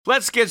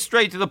Let's get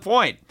straight to the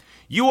point.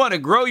 You want to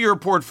grow your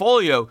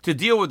portfolio to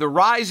deal with the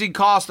rising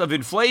cost of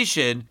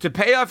inflation, to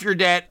pay off your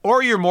debt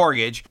or your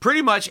mortgage,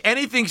 pretty much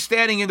anything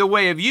standing in the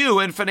way of you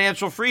and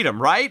financial freedom,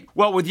 right?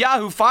 Well, with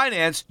Yahoo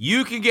Finance,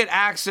 you can get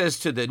access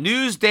to the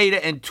news,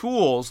 data, and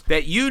tools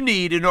that you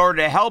need in order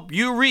to help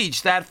you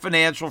reach that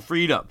financial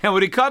freedom. And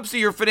when it comes to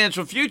your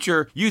financial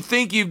future, you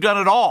think you've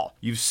done it all.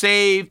 You've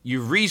saved,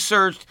 you've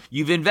researched,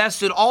 you've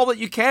invested all that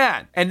you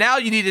can. And now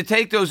you need to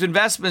take those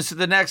investments to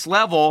the next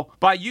level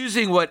by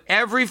using what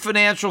every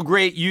financial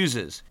great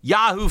uses.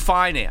 Yahoo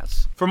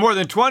Finance. For more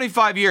than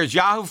 25 years,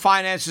 Yahoo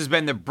Finance has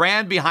been the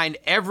brand behind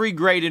every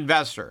great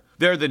investor.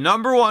 They're the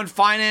 #1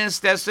 finance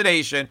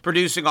destination,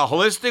 producing a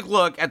holistic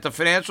look at the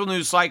financial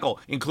news cycle,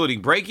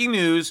 including breaking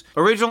news,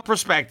 original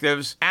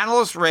perspectives,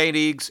 analyst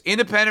ratings,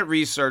 independent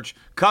research,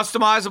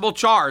 customizable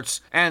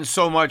charts, and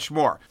so much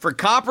more. For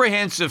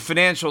comprehensive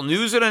financial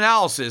news and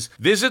analysis,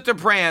 visit the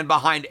brand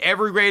behind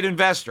every great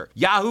investor,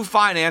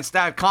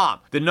 yahoofinance.com,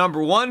 the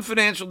 #1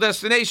 financial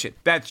destination.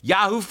 That's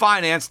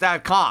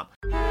yahoofinance.com.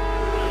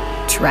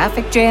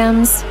 Traffic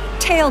jams,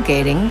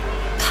 tailgating,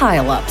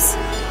 pileups.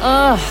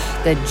 Ugh,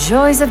 the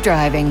joys of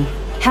driving.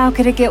 How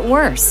could it get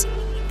worse?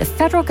 The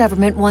federal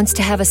government wants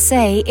to have a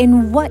say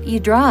in what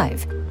you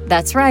drive.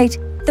 That's right.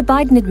 The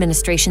Biden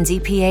administration's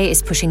EPA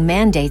is pushing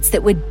mandates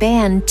that would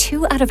ban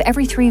 2 out of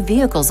every 3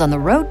 vehicles on the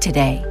road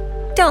today.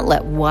 Don't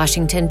let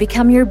Washington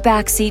become your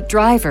backseat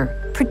driver.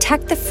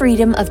 Protect the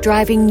freedom of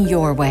driving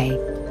your way.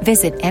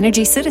 Visit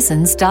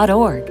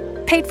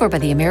EnergyCitizens.org. Paid for by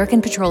the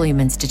American Petroleum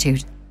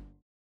Institute.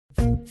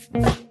 The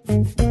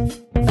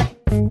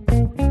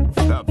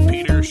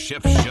Peter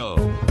Schiff Show.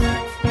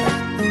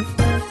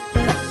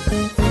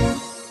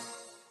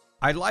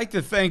 I'd like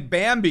to thank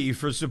Bambi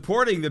for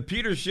supporting the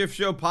Peter Schiff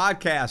Show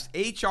podcast.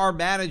 HR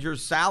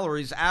managers'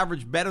 salaries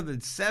average better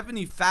than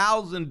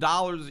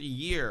 $70,000 a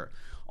year.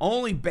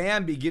 Only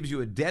Bambi gives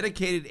you a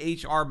dedicated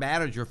HR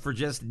manager for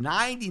just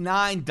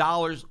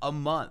 $99 a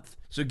month.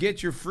 So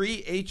get your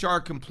free HR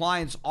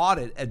compliance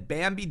audit at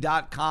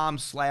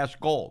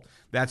Bambi.com/gold.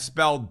 That's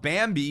spelled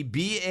Bambi,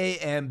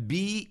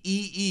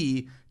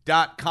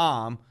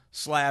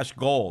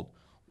 BAMBEE.com/gold.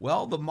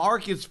 Well, the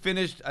markets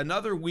finished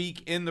another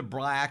week in the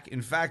black.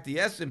 In fact, the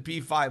S&P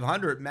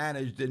 500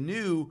 managed a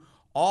new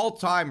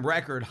all-time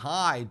record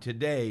high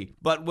today.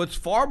 But what's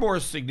far more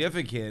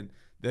significant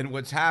than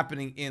what's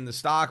happening in the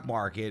stock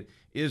market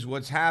is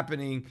what's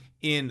happening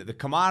in the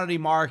commodity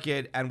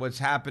market and what's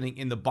happening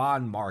in the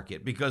bond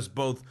market, because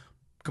both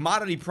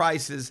commodity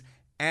prices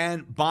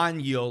and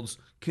bond yields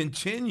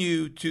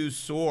continue to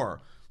soar.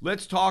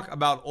 Let's talk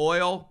about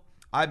oil.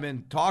 I've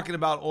been talking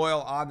about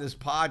oil on this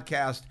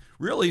podcast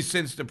really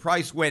since the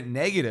price went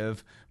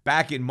negative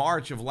back in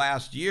March of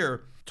last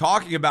year,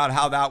 talking about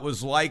how that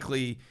was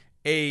likely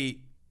a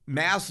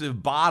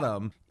massive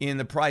bottom in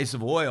the price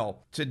of oil.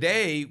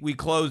 Today, we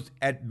closed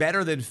at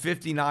better than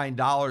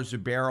 $59 a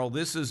barrel.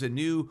 This is a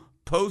new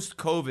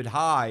post-COVID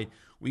high.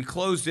 We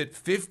closed at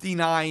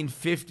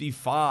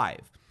 $59.55,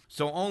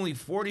 so only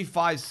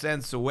 45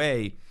 cents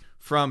away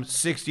from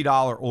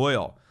 $60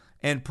 oil.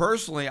 And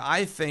personally,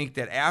 I think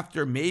that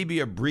after maybe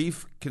a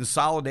brief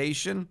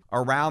consolidation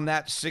around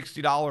that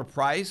 $60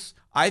 price,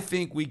 I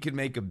think we can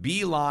make a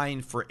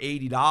beeline for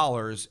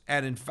 $80.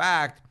 And in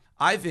fact,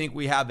 I think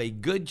we have a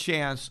good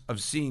chance of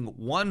seeing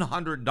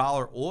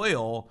 $100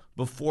 oil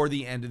before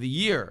the end of the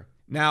year.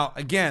 Now,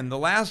 again, the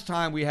last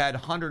time we had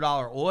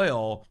 $100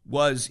 oil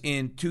was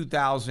in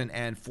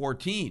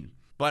 2014,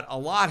 but a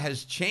lot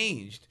has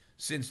changed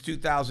since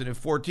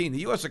 2014. The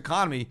U.S.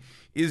 economy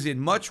is in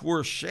much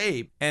worse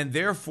shape, and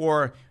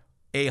therefore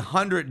a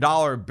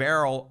 $100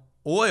 barrel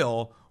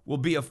oil will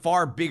be a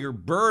far bigger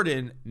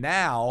burden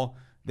now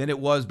than it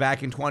was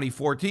back in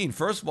 2014.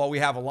 First of all, we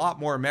have a lot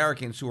more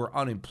Americans who are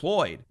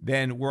unemployed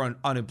than were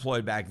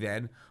unemployed back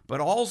then,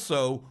 but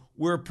also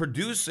we're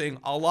producing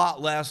a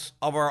lot less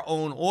of our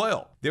own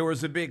oil. There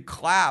was a big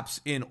collapse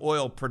in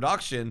oil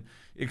production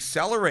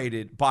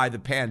accelerated by the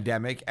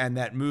pandemic and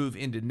that move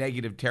into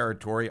negative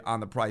territory on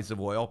the price of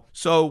oil.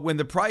 So when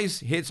the price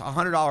hits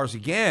 $100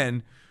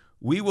 again,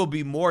 we will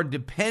be more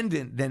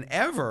dependent than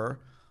ever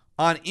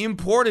on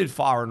imported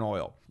foreign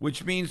oil,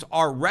 which means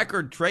our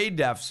record trade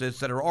deficits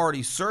that are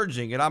already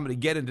surging, and I'm going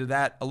to get into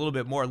that a little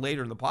bit more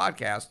later in the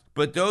podcast,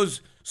 but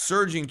those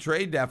surging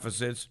trade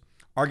deficits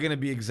are going to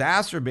be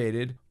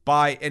exacerbated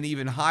by an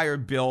even higher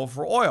bill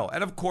for oil.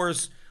 And of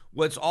course,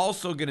 what's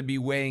also going to be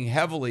weighing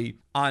heavily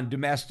on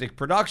domestic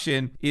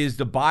production is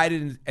the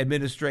Biden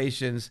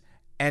administration's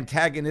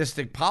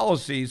antagonistic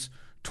policies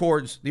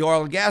towards the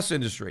oil and gas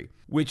industry,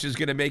 which is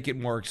going to make it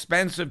more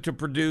expensive to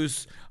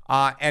produce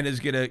and is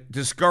going to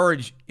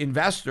discourage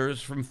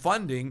investors from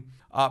funding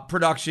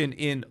production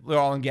in the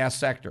oil and gas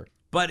sector.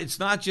 But it's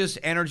not just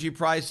energy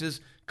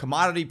prices.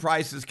 Commodity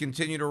prices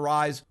continue to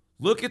rise.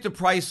 Look at the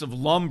price of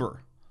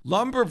lumber.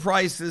 Lumber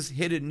prices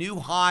hit a new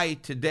high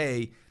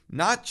today,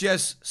 not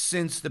just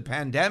since the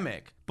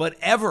pandemic, but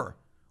ever.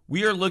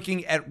 We are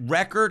looking at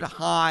record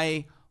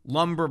high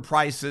lumber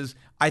prices.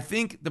 I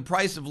think the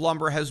price of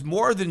lumber has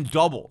more than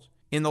doubled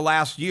in the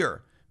last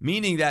year,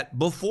 meaning that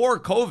before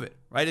COVID,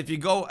 right? If you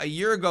go a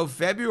year ago,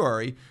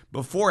 February,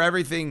 before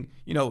everything,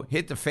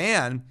 hit the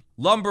fan,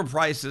 lumber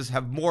prices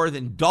have more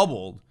than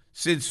doubled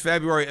since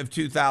February of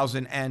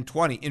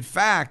 2020. In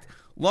fact,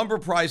 lumber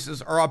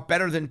prices are up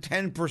better than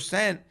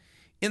 10%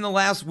 in the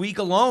last week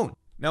alone.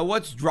 Now,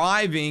 what's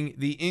driving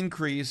the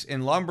increase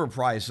in lumber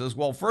prices?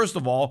 Well, first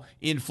of all,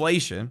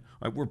 inflation.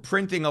 Right? We're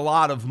printing a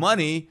lot of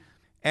money,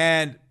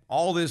 and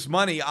all this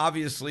money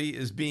obviously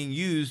is being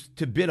used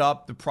to bid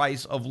up the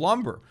price of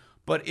lumber.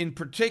 But in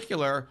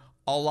particular,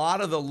 a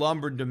lot of the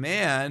lumber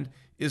demand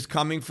is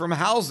coming from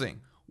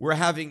housing. We're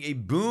having a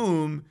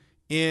boom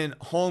in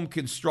home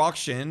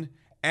construction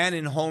and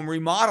in home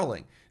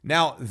remodeling.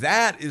 Now,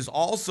 that is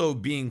also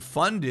being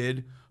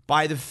funded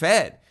by the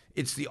Fed.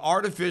 It's the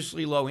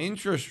artificially low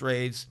interest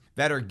rates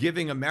that are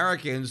giving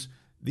Americans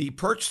the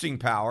purchasing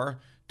power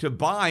to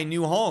buy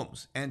new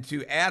homes and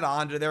to add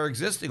on to their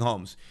existing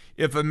homes.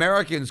 If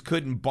Americans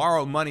couldn't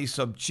borrow money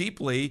so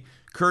cheaply,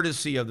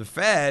 courtesy of the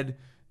Fed,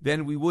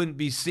 then we wouldn't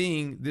be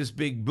seeing this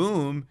big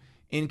boom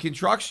in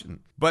construction.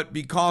 But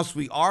because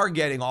we are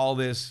getting all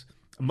this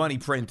money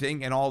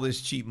printing and all this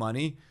cheap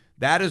money,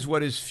 that is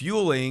what is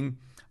fueling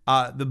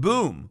the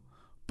boom.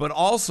 But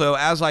also,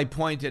 as I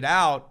pointed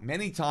out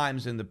many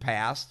times in the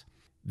past,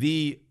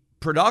 the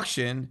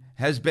production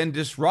has been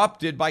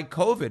disrupted by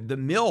COVID. The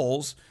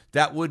mills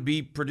that would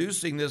be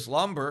producing this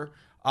lumber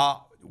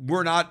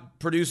were not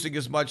producing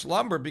as much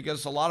lumber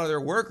because a lot of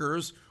their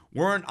workers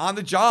weren't on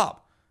the job.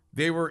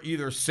 They were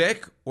either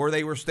sick or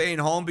they were staying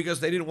home because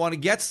they didn't want to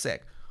get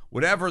sick.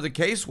 Whatever the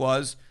case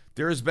was,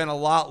 there has been a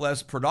lot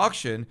less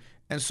production,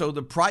 and so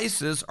the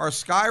prices are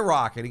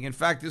skyrocketing. In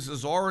fact, this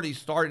is already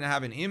starting to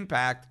have an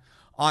impact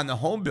on the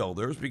home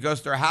builders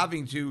because they're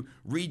having to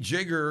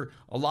rejigger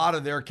a lot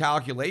of their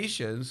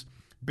calculations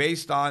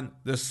based on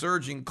the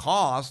surging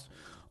cost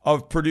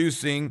of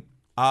producing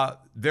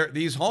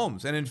these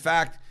homes. And in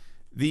fact,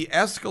 the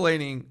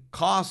escalating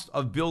cost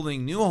of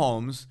building new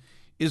homes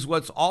is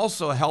what's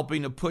also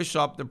helping to push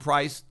up the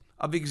price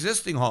of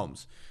existing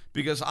homes,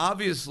 because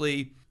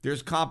obviously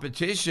there's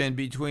competition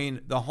between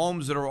the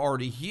homes that are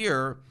already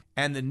here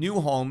and the new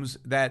homes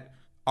that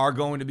are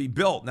going to be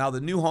built. Now,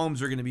 the new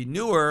homes are going to be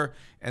newer,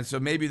 and so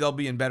maybe they'll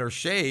be in better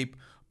shape.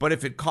 But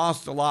if it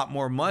costs a lot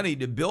more money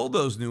to build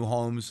those new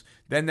homes,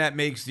 then that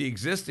makes the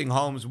existing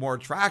homes more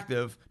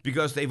attractive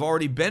because they've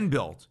already been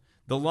built.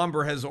 The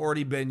lumber has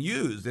already been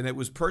used, and it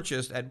was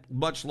purchased at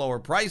much lower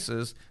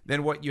prices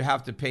than what you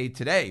have to pay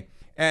today.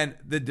 And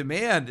the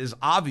demand is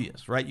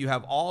obvious, right? You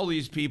have all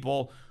these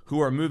people who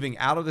are moving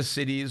out of the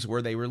cities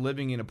where they were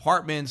living in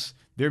apartments.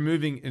 They're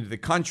moving into the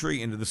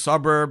country, into the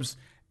suburbs,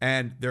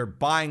 and they're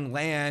buying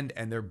land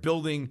and they're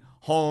building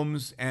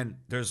homes, and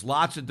there's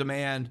lots of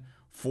demand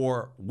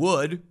for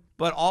wood.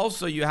 But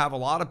also you have a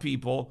lot of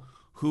people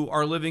who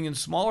are living in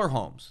smaller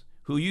homes,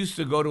 who used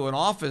to go to an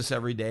office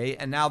every day,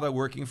 and now they're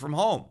working from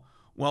home.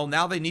 Well,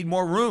 now they need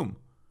more room,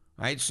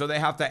 right? So they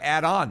have to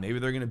add on. Maybe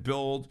they're going to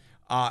build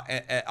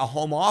a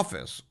home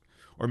office,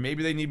 or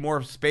maybe they need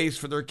more space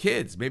for their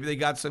kids. Maybe they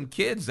got some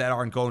kids that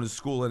aren't going to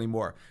school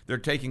anymore. They're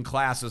taking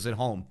classes at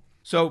home.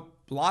 So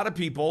a lot of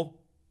people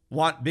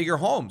want bigger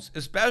homes,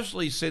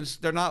 especially since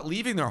they're not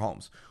leaving their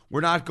homes.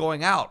 We're not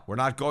going out. We're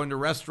not going to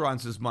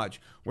restaurants as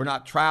much. We're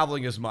not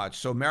traveling as much.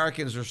 So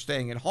Americans are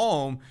staying at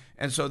home,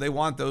 and so they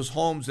want those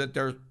homes that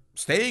they're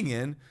staying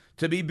in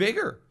to be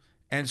bigger.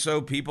 And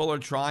so people are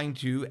trying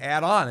to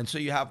add on. And so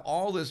you have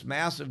all this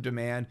massive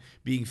demand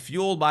being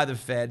fueled by the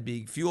Fed,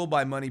 being fueled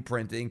by money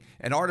printing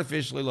and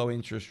artificially low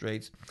interest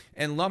rates.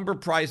 And lumber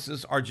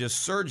prices are just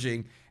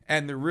surging,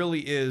 and there really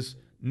is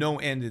no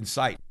end in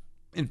sight.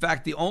 In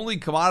fact, the only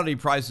commodity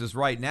prices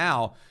right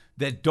now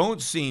that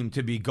don't seem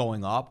to be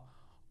going up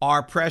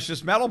are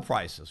precious metal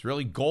prices,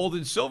 really gold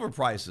and silver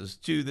prices,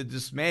 to the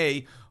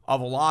dismay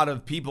of a lot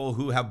of people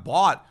who have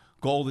bought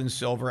gold and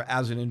silver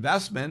as an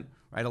investment.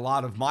 Right, a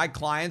lot of my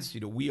clients,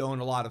 we own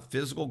a lot of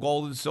physical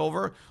gold and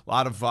silver. A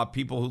lot of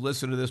people who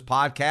listen to this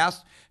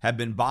podcast have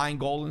been buying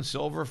gold and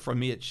silver from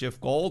me at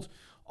Shift Gold.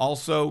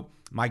 Also,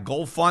 my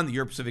gold fund, the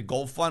Europe Pacific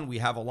Gold Fund, we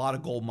have a lot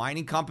of gold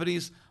mining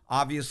companies.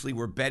 Obviously,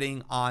 we're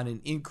betting on an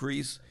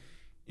increase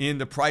in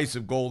the price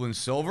of gold and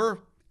silver.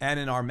 And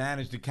in our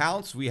managed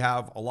accounts, we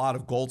have a lot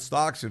of gold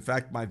stocks. In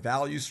fact, my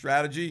value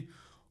strategy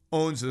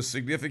owns a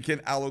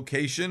significant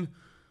allocation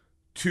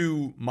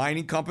to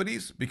mining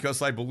companies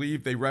because I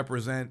believe they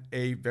represent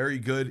a very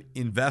good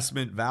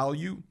investment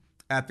value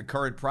at the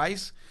current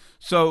price.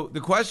 So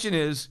the question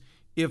is,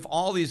 if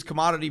all these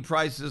commodity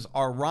prices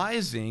are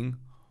rising,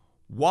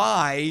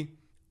 why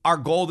are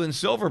gold and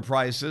silver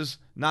prices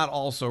not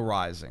also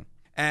rising?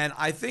 And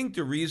I think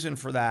the reason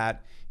for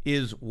that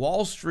is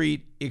Wall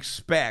Street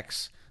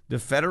expects the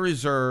Federal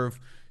Reserve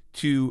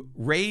to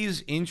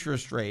raise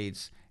interest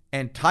rates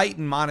and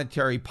tighten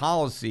monetary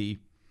policy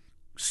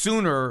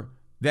sooner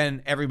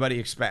than everybody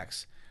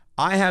expects.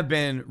 I have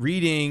been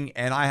reading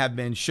and I have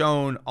been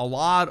shown a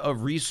lot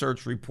of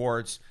research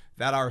reports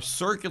that are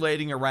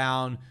circulating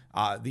around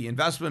the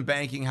investment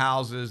banking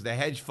houses, the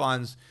hedge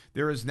funds.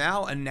 There is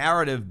now a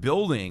narrative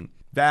building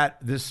that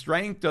the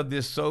strength of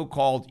this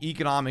so-called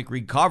economic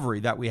recovery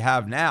that we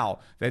have now,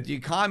 that the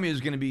economy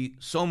is going to be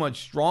so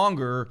much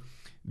stronger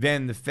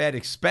than the Fed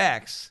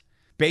expects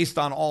based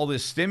on all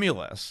this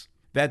stimulus,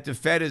 that the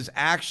Fed is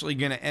actually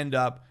going to end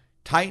up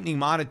tightening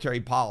monetary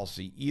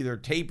policy, either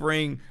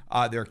tapering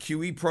their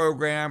QE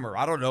program or,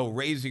 I don't know,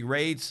 raising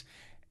rates.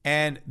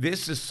 And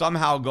this is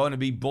somehow going to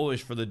be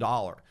bullish for the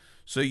dollar.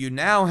 So you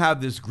now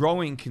have this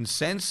growing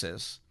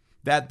consensus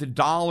that the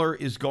dollar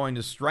is going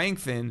to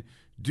strengthen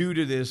due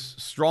to this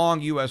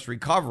strong U.S.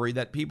 recovery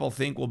that people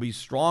think will be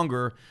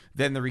stronger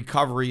than the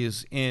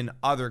recoveries in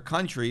other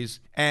countries.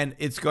 And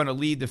it's going to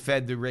lead the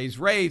Fed to raise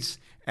rates,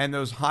 and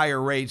those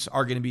higher rates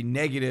are going to be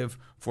negative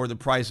for the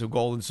price of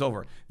gold and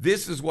silver.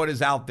 This is what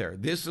is out there.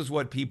 This is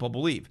what people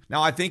believe.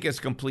 Now, I think it's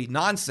complete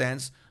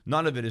nonsense.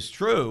 None of it is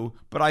true,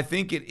 but I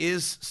think it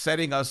is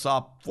setting us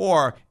up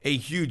for a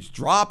huge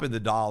drop in the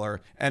dollar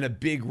and a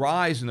big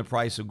rise in the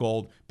price of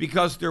gold,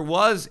 because there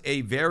was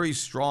a very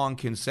strong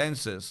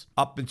consensus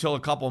up until a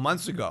couple of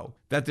months ago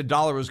that the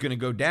dollar was going to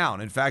go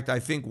down. In fact, I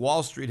think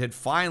Wall Street had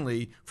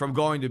finally, from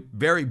going to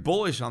very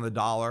bullish on the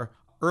dollar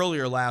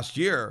earlier last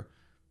year,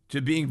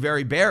 to being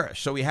very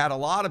bearish. So we had a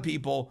lot of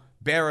people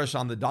bearish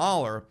on the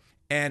dollar,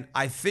 and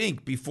I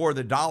think before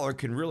the dollar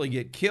can really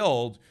get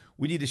killed,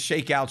 we need to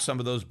shake out some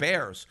of those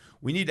bears.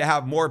 We need to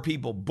have more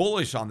people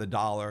bullish on the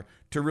dollar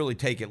to really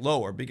take it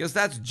lower, because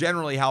that's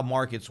generally how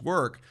markets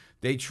work.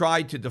 They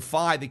try to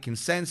defy the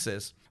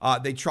consensus.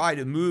 They try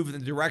to move in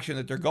the direction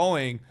that they're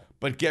going,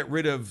 but get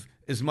rid of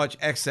as much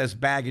excess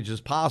baggage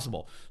as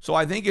possible. So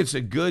I think it's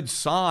a good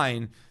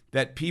sign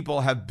that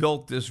people have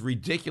built this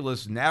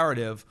ridiculous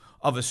narrative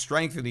of a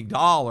strengthening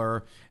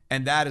dollar,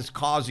 and that is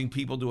causing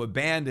people to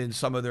abandon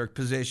some of their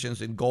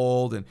positions in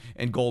gold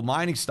and gold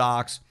mining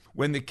stocks,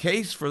 when the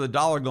case for the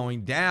dollar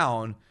going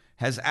down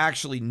has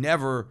actually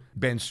never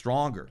been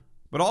stronger.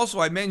 But also,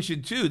 I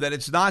mentioned too that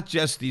it's not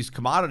just these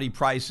commodity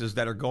prices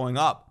that are going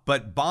up,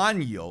 but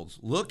bond yields.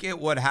 Look at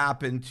what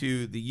happened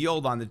to the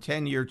yield on the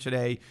 10-year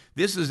today.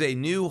 This is a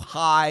new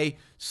high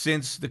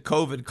since the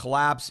COVID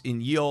collapse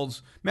in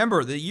yields.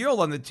 Remember, the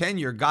yield on the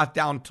 10-year got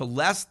down to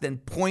less than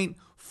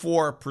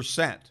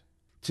 0.4%.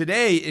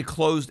 Today, it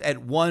closed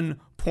at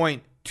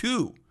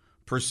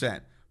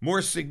 1.2%.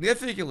 More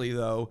significantly,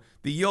 though,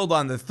 the yield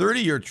on the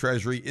 30-year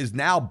Treasury is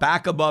now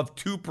back above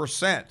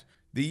 2%.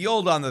 The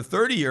yield on the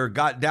 30-year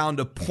got down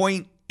to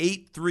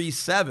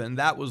 0.837.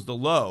 That was the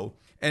low.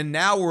 And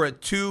now we're at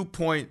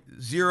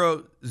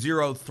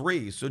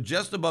 2.003, so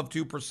just above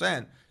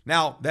 2%.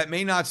 Now, that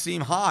may not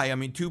seem high. I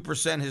mean,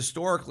 2%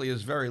 historically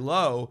is very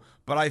low,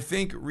 but I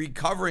think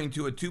recovering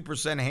to a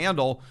 2%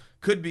 handle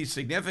could be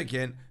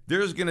significant.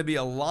 There's going to be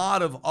a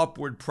lot of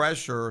upward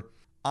pressure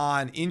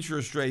on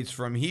interest rates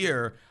from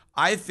here.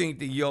 I think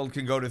the yield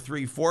can go to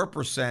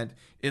 3-4%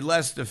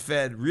 unless the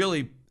Fed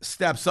really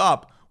steps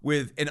up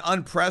with an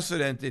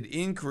unprecedented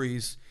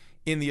increase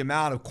in the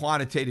amount of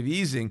quantitative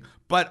easing.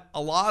 But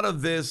a lot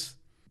of this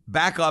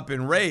backup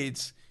in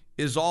rates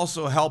is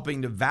also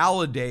helping to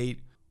validate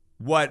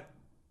what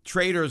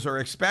traders are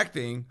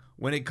expecting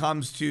when it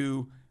comes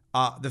to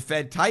the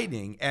Fed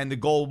tightening and the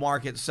gold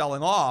market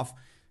selling off.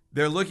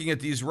 They're looking at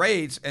these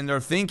rates and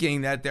they're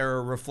thinking that they're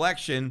a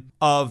reflection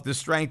of the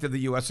strength of the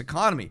U.S.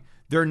 economy.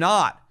 They're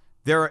not.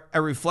 They're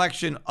a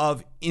reflection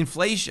of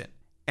inflation.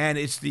 And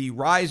it's the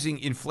rising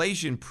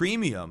inflation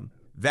premium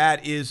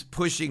that is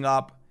pushing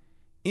up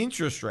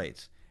interest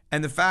rates.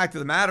 And the fact of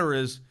the matter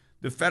is,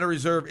 the Federal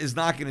Reserve is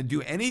not going to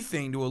do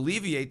anything to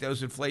alleviate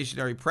those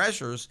inflationary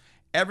pressures.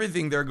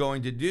 Everything they're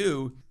going to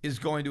do is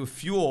going to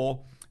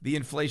fuel the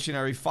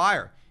inflationary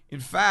fire. In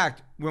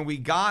fact, when we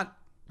got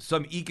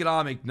some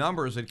economic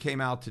numbers that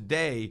came out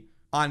today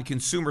on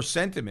consumer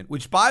sentiment,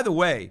 which, by the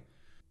way,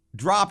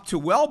 dropped to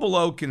well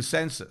below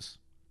consensus.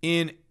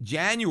 In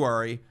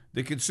January,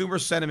 the consumer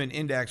sentiment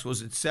index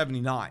was at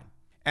 79,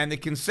 and the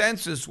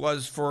consensus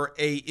was for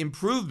a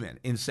improvement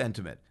in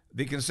sentiment.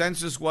 The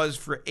consensus was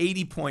for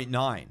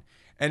 80.9.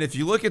 And if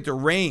you look at the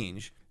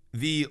range,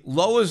 the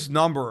lowest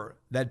number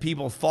that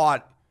people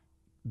thought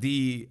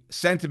the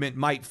sentiment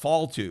might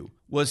fall to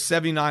was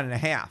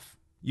 79.5.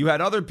 You had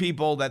other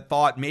people that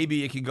thought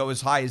maybe it could go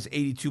as high as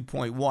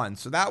 82.1.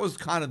 So that was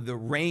kind of the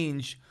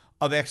range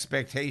of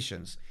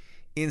expectations.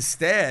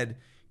 Instead,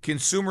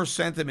 consumer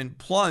sentiment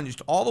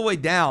plunged all the way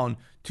down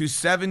to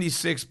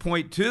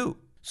 76.2.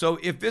 So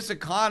if this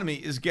economy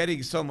is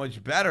getting so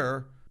much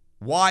better,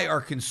 why are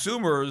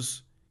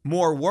consumers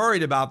more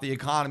worried about the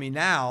economy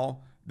now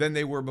than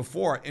they were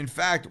before? In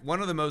fact,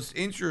 one of the most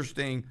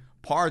interesting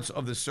parts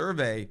of the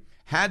survey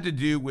had to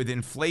do with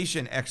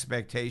inflation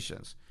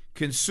expectations.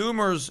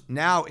 Consumers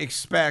now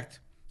expect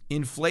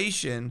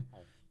inflation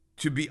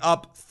to be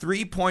up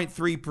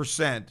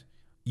 3.3%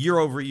 year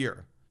over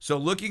year. So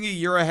looking a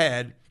year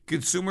ahead,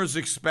 consumers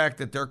expect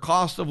that their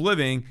cost of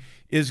living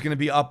is going to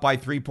be up by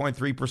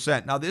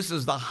 3.3%. Now, this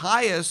is the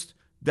highest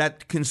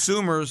that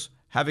consumers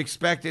have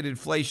expected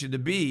inflation to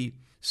be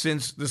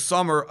since the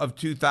summer of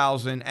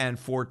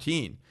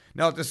 2014.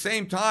 Now, at the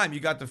same time, you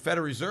got the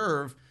Federal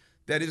Reserve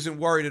that isn't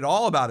worried at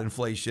all about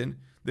inflation.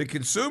 the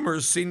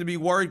consumers seem to be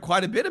worried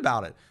quite a bit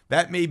about it.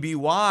 That may be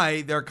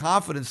why their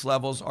confidence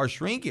levels are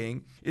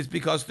shrinking, is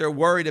because they're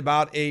worried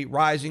about a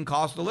rising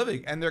cost of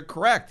living. And they're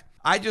correct.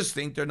 I just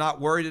think they're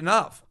not worried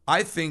enough.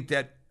 I think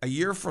that a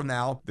year from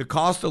now, the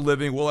cost of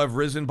living will have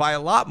risen by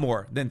a lot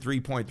more than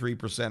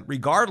 3.3%,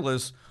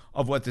 regardless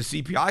of what the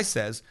CPI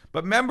says.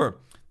 But remember,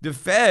 the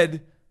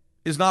Fed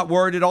is not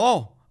worried at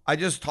all. I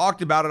just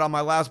talked about it on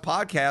my last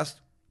podcast.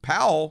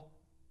 Powell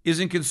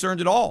isn't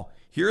concerned at all.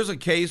 Here's a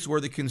case where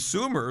the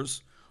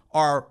consumers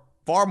are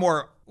far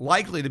more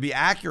likely to be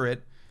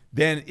accurate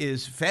than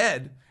is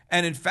Fed.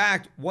 And in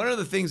fact, one of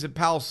the things that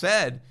Powell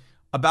said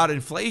about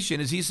inflation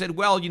is he said,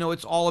 well,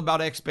 it's all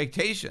about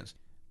expectations.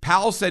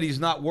 Powell said he's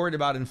not worried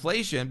about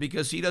inflation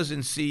because he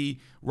doesn't see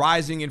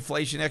rising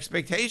inflation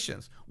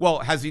expectations. Well,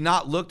 has he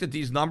not looked at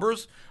these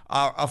numbers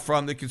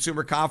from the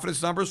consumer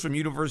confidence numbers from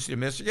University of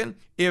Michigan?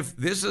 If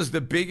this is the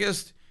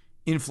biggest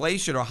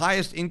inflation or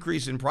highest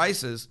increase in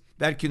prices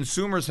that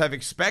consumers have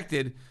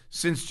expected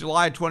since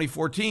July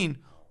 2014,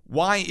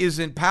 why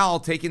isn't Powell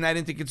taking that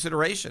into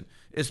consideration,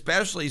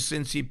 especially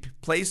since he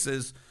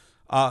places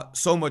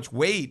so much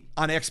weight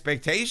on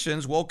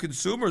expectations? Well,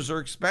 consumers are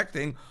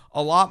expecting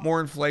a lot more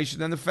inflation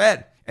than the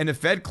Fed. And the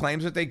Fed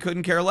claims that they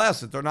couldn't care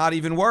less, that they're not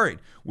even worried,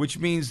 which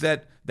means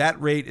that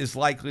that rate is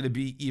likely to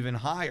be even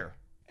higher.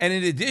 And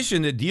in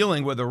addition to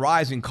dealing with a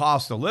rising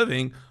cost of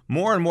living,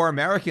 more and more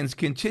Americans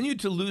continue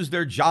to lose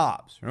their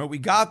jobs. We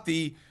got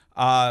the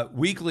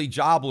weekly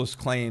jobless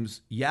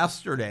claims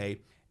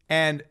yesterday,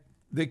 and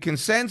the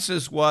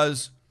consensus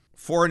was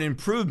for an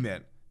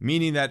improvement,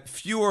 meaning that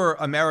fewer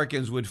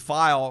Americans would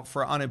file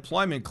for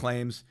unemployment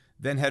claims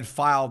than had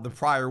filed the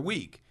prior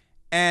week.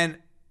 And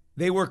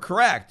they were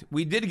correct.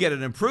 We did get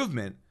an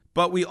improvement,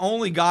 but we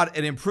only got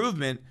an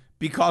improvement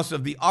because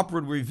of the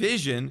upward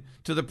revision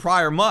to the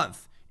prior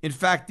month. In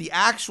fact, the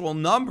actual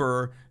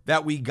number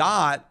that we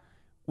got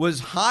was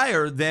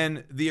higher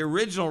than the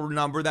original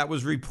number that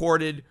was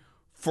reported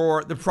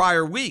for the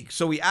prior week.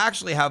 So we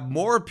actually have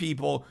more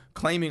people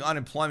claiming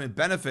unemployment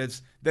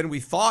benefits than we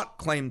thought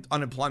claimed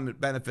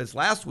unemployment benefits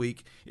last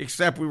week,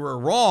 except we were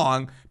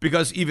wrong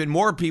because even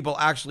more people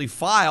actually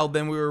filed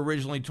than we were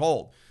originally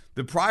told.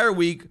 The prior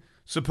week,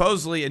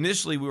 supposedly,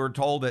 initially we were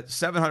told that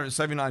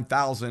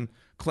 779,000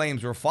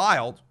 claims were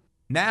filed.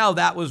 Now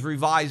that was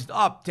revised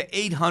up to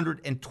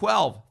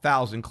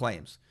 812,000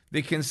 claims.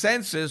 The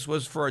consensus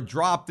was for a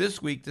drop this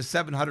week to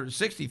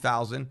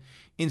 760,000.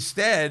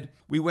 Instead,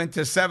 we went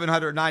to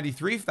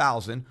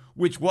 793,000,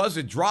 which was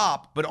a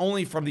drop, but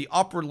only from the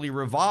upwardly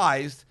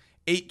revised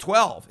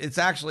 812. It's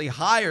actually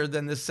higher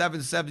than the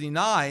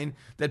 779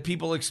 that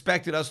people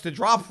expected us to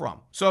drop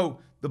from. So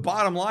the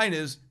bottom line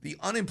is the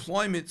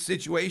unemployment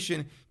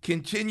situation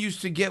continues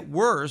to get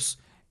worse.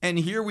 And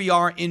here we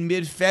are in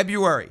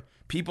mid-February.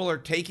 People are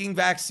taking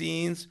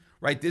vaccines,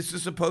 right? This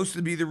is supposed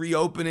to be the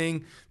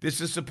reopening.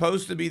 This is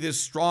supposed to be this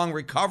strong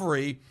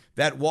recovery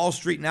that Wall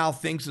Street now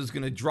thinks is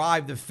going to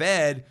drive the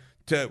Fed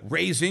to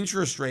raise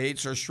interest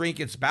rates or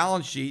shrink its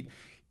balance sheet,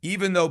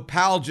 even though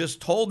Powell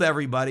just told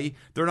everybody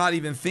they're not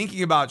even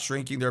thinking about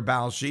shrinking their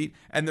balance sheet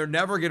and they're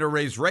never going to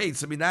raise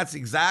rates. I mean, that's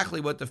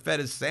exactly what the Fed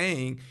is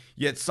saying,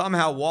 yet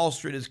somehow Wall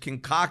Street has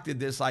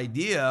concocted this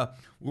idea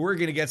we're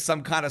going to get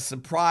some kind of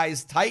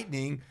surprise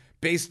tightening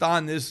based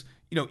on this,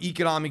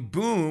 economic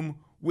boom,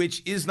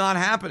 which is not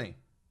happening.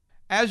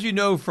 As you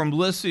know from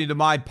listening to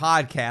my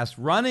podcast,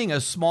 running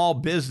a small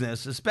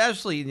business,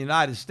 especially in the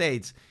United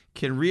States,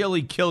 can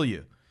really kill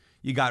you.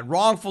 You got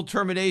wrongful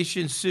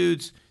termination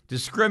suits,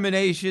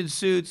 discrimination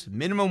suits,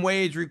 minimum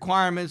wage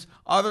requirements,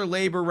 other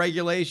labor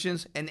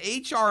regulations, and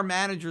HR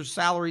managers'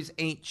 salaries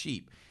ain't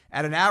cheap,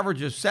 at an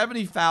average of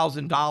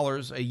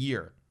 $70,000 a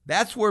year.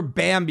 That's where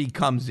Bambee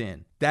comes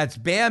in. That's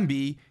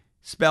Bambee,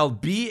 spelled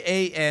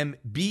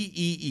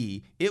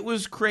B-A-M-B-E-E. It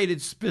was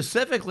created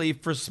specifically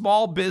for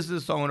small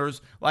business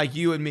owners like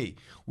you and me.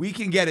 We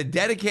can get a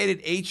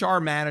dedicated HR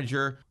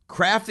manager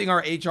crafting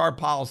our HR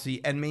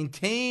policy and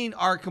maintain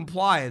our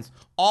compliance,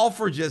 all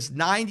for just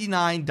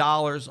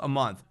 $99 a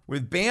month.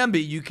 With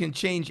Bambee, you can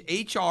change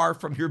HR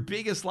from your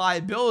biggest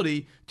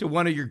liability to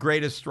one of your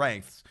greatest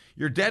strengths.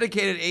 Your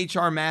dedicated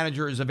HR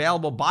manager is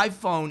available by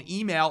phone,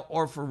 email,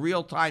 or for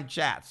real-time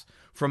chats.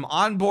 From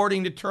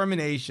onboarding to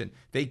termination,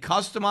 they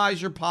customize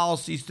your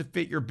policies to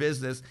fit your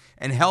business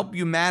and help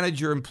you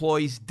manage your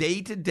employees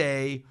day to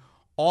day,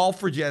 all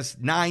for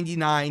just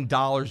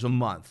 $99 a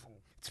month.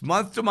 It's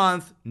month to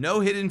month, no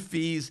hidden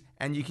fees,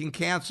 and you can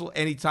cancel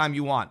anytime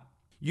you want.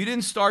 You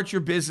didn't start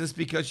your business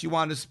because you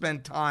want to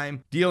spend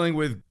time dealing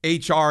with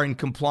HR and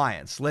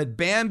compliance. Let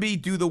Bambee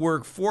do the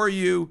work for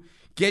you.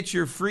 Get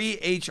your free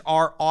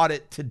HR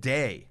audit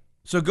today.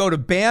 So go to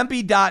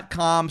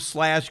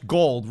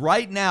Bambee.com/gold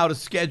right now to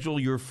schedule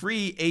your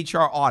free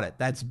HR audit.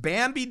 That's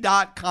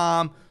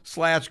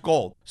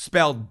Bambee.com/gold.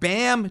 Spelled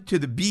BAM to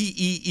the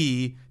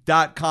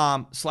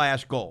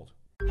BEE.com/gold.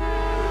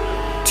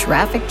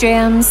 Traffic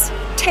jams,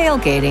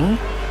 tailgating,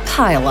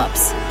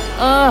 pileups.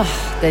 Ugh,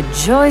 the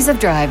joys of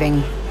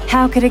driving.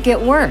 How could it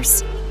get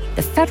worse?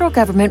 The federal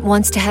government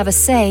wants to have a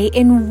say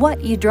in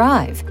what you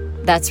drive.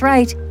 That's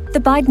right. The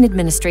Biden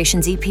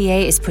administration's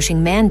EPA is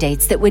pushing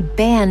mandates that would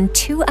ban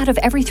 2 out of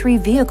every 3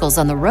 vehicles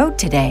on the road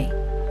today.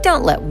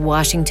 Don't let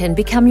Washington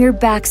become your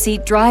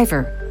backseat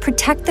driver.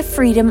 Protect the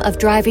freedom of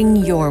driving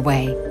your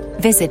way.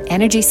 Visit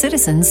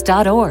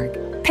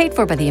EnergyCitizens.org. Paid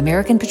for by the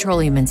American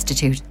Petroleum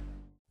Institute.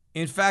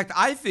 In fact,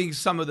 I think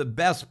some of the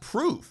best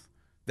proof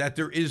that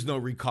there is no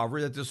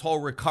recovery, that this whole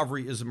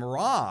recovery is a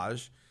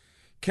mirage,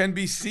 can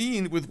be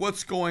seen with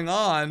what's going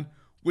on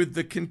with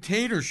the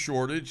container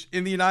shortage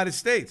in the United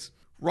States.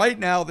 Right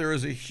now, there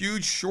is a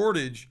huge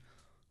shortage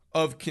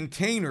of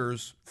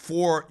containers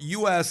for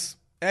U.S.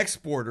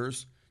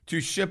 exporters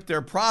to ship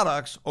their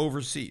products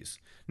overseas.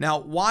 Now,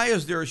 why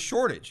is there a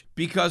shortage?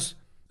 Because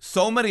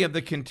so many of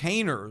the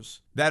containers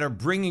that are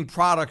bringing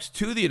products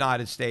to the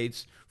United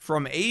States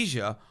from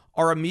Asia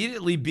are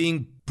immediately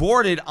being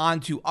boarded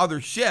onto other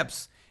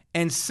ships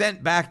and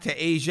sent back to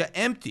Asia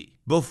empty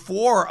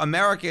before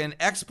American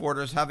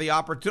exporters have the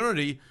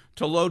opportunity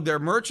to load their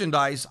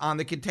merchandise on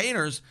the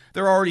containers.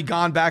 They're already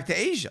gone back to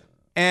Asia.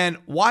 And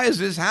why is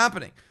this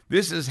happening?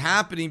 This is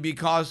happening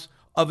because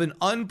of an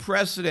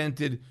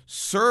unprecedented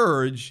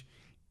surge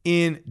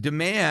in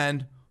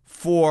demand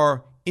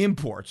for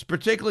imports,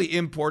 particularly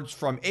imports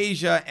from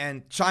Asia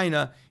and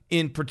China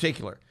in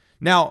particular.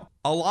 Now,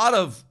 a lot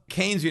of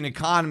Keynesian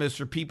economists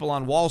or people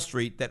on Wall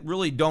Street that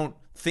really don't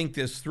think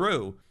this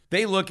through,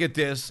 they look at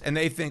this and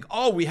they think,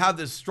 oh, we have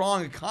this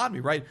strong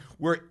economy, right?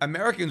 Where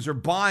Americans are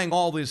buying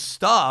all this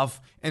stuff,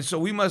 and so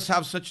we must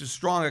have such a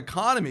strong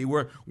economy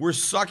where we're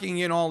sucking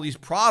in all these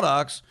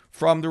products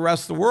from the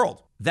rest of the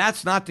world.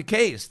 That's not the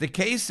case. The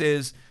case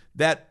is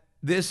that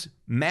this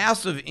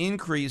massive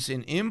increase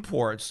in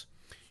imports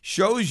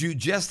shows you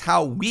just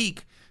how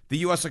weak the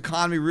U.S.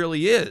 economy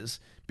really is,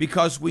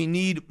 because we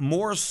need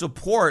more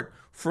support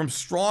from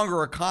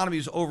stronger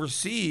economies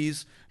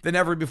overseas than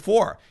ever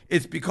before.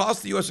 It's because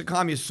the U.S.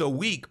 economy is so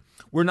weak,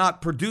 we're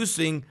not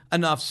producing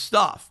enough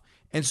stuff.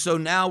 And so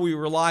now we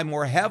rely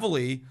more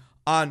heavily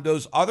on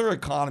those other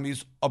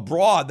economies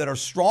abroad that are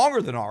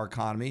stronger than our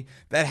economy,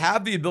 that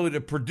have the ability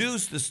to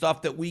produce the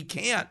stuff that we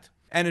can't.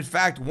 And in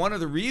fact, one of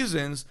the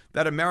reasons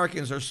that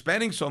Americans are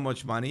spending so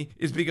much money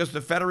is because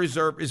the Federal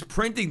Reserve is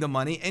printing the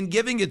money and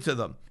giving it to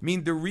them. I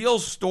mean, the real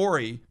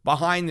story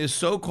behind this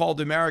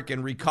so-called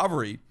American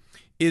recovery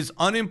is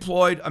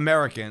unemployed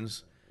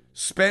Americans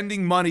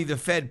spending money the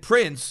Fed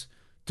prints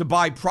to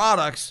buy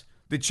products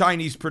the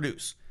Chinese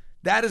produce.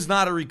 That is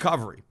not a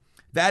recovery.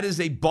 That is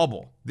a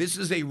bubble. This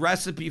is a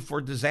recipe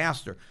for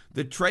disaster.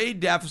 The trade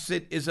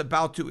deficit is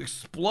about to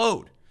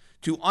explode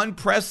to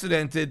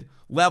unprecedented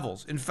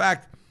levels. In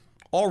fact,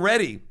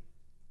 already,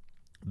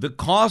 the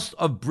cost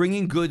of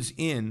bringing goods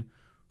in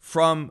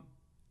from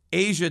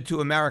Asia to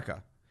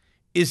America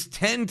is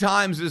 10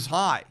 times as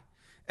high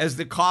as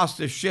the cost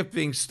of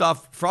shipping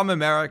stuff from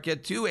America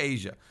to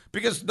Asia,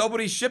 because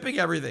nobody's shipping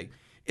everything.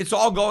 It's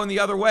all going the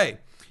other way.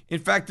 In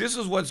fact, this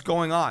is what's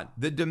going on.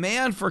 The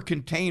demand for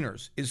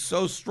containers is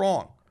so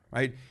strong,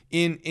 right,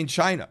 in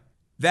China,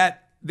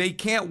 that they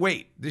can't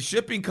wait. The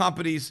shipping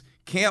companies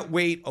can't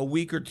wait a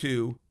week or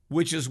two,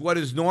 which is what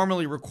is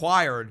normally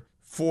required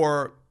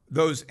for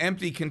those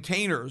empty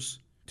containers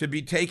to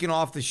be taken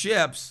off the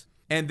ships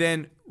and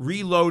then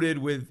reloaded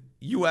with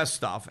U.S.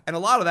 stuff. And a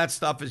lot of that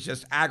stuff is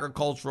just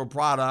agricultural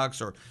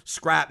products or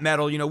scrap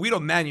metal. You know, we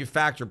don't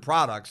manufacture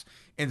products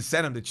and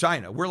send them to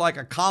China. We're like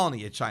a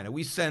colony of China.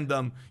 We send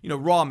them,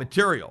 raw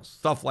materials,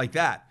 stuff like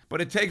that.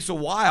 But it takes a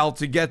while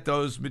to get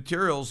those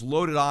materials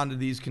loaded onto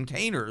these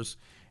containers.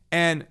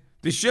 And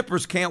the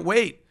shippers can't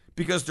wait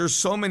because there's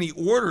so many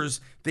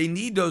orders. They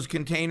need those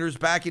containers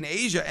back in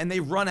Asia and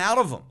they've run out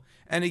of them.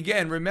 And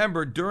again,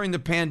 remember, during the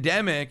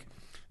pandemic,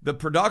 the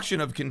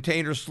production of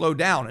containers slowed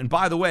down. And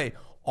by the way,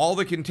 all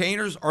the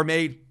containers are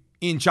made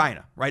in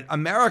China, right?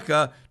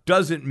 America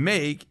doesn't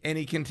make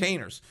any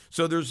containers.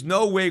 So there's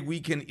no way we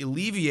can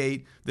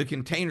alleviate the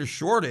container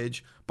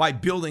shortage by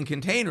building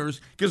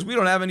containers because we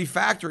don't have any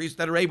factories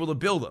that are able to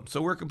build them.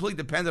 So we're completely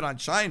dependent on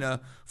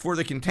China for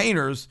the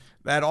containers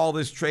that all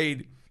this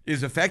trade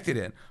is affected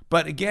in.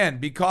 But again,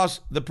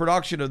 because the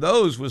production of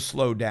those was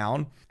slowed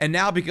down, and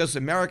now because the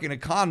American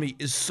economy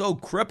is so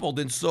crippled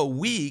and so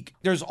weak,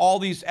 there's all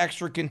these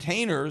extra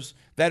containers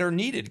that are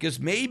needed because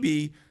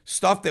maybe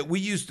stuff that we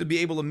used to be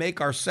able to make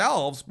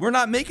ourselves, we're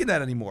not making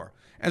that anymore.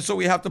 And so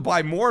we have to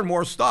buy more and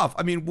more stuff.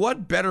 I mean,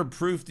 what better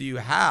proof do you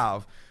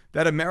have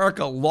that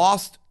America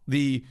lost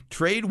the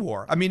trade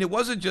war? I mean, it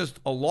wasn't just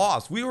a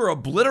loss. We were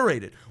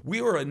obliterated.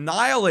 We were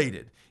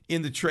annihilated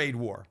in the trade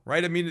war,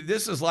 right? I mean,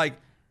 this is like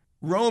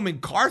Rome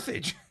and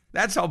Carthage.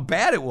 That's how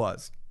bad it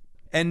was.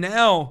 And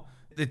now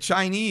the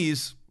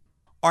Chinese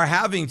are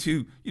having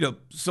to,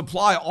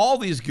 supply all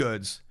these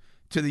goods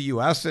to the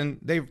U.S. and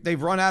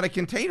they've run out of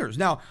containers.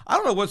 Now, I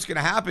don't know what's going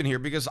to happen here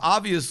because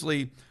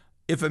obviously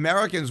if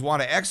Americans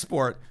want to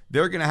export,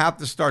 they're going to have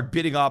to start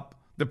bidding up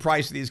the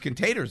price of these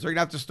containers. They're going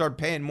to have to start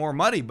paying more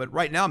money. But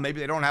right now, maybe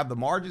they don't have the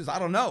margins. I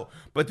don't know.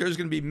 But there's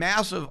going to be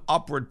massive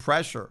upward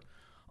pressure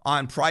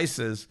on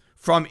prices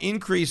from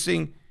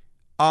increasing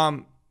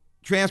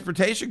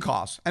transportation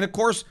costs. And of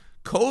course,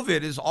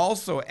 COVID is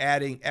also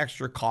adding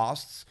extra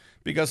costs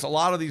because a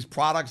lot of these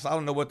products, I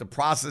don't know what the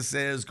process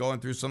is, going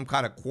through some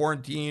kind of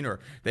quarantine, or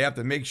they have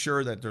to make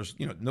sure that there's,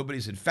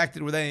 nobody's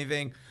infected with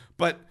anything.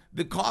 But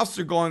the costs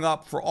are going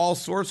up for all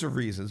sorts of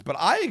reasons. But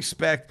I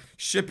expect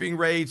shipping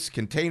rates,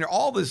 container,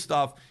 all this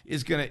stuff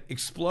is going to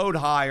explode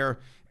higher,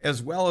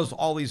 as well as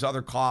all these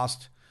other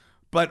costs.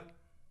 But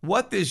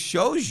what this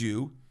shows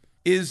you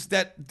is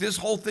that this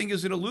whole thing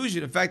is an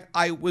illusion. In fact,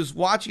 I was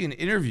watching an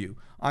interview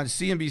on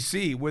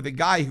CNBC with a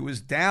guy who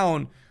was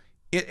down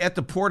at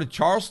the port of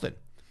Charleston.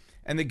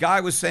 And the guy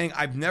was saying,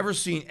 I've never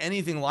seen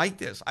anything like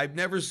this. I've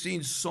never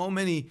seen so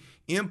many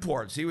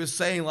imports. He was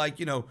saying,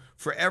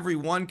 for every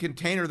one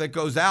container that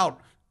goes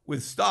out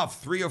with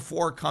stuff, 3 or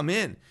 4 come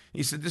in.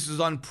 He said, this is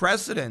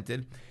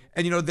unprecedented.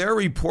 And, they're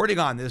reporting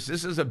on this.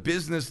 This is a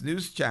business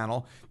news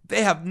channel.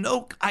 They have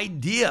no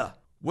idea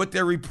what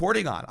they're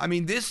reporting on. I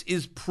mean, this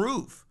is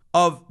proof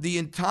of the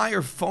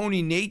entire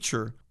phony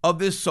nature of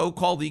this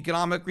so-called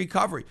economic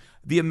recovery.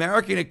 The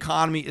American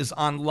economy is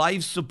on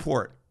life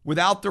support.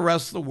 Without the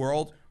rest of the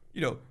world,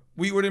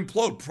 we would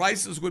implode.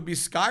 Prices would be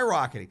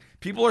skyrocketing.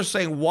 People are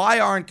saying, why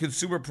aren't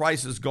consumer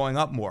prices going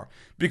up more?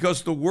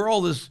 Because the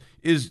world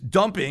is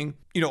dumping,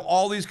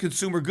 all these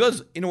consumer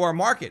goods into our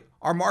market.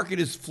 Our market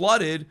is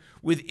flooded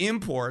with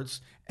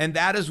imports, and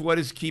that is what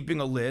is keeping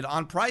a lid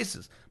on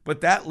prices.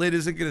 But that lid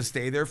isn't going to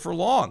stay there for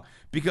long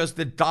because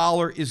the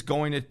dollar is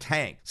going to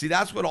tank. See,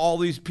 that's what all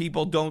these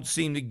people don't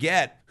seem to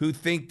get who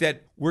think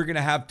that we're going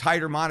to have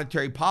tighter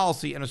monetary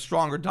policy and a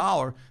stronger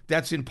dollar.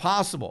 That's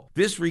impossible.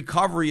 This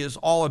recovery is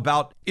all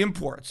about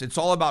imports. It's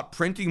all about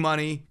printing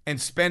money and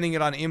spending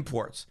it on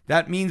imports.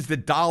 That means the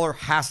dollar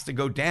has to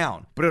go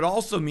down. But it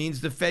also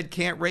means the Fed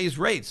can't raise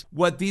rates.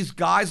 What these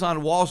guys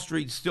on Wall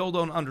Street still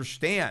don't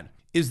understand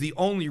is the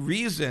only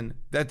reason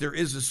that there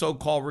is a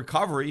so-called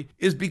recovery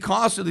is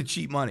because of the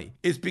cheap money.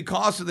 It's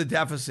because of the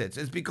deficits.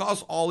 It's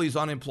because all these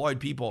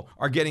unemployed people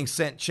are getting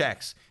sent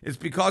checks. It's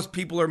because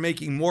people are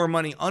making more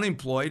money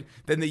unemployed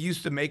than they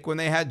used to make when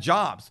they had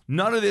jobs.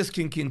 None of this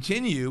can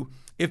continue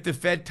if the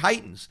Fed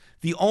tightens.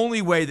 The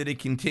only way that it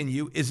can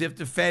continue is if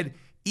the Fed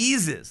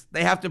eases.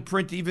 They have to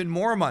print even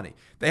more money.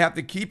 They have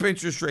to keep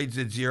interest rates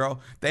at zero.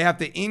 They have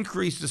to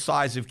increase the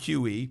size of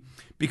QE,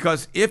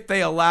 because if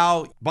they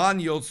allow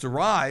bond yields to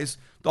rise,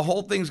 the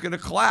whole thing's going to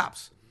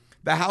collapse.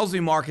 The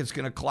housing market's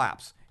going to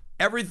collapse.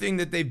 Everything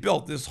that they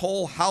built, this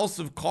whole house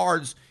of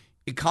cards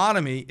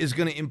economy, is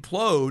going to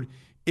implode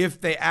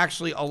if they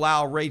actually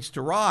allow rates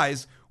to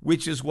rise,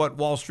 which is what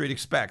Wall Street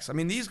expects. I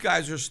mean, these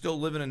guys are still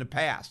living in the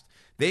past.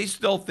 They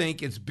still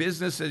think it's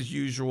business as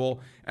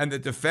usual and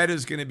that the Fed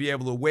is going to be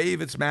able to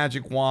wave its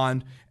magic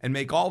wand and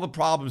make all the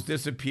problems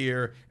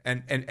disappear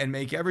and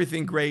make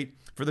everything great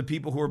for the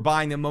people who are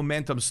buying the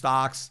momentum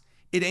stocks.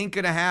 It ain't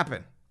going to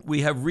happen.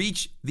 We have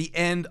reached the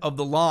end of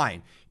the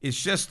line.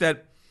 It's just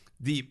that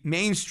the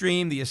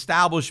mainstream, the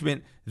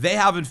establishment, they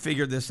haven't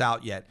figured this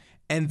out yet.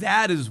 And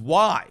that is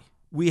why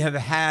we have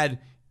had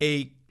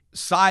a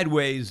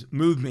sideways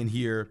movement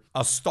here,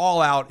 a stall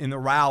out in the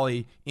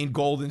rally in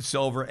gold and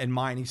silver and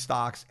mining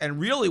stocks. And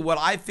really what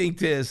I think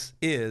this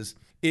is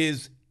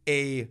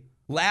a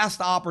last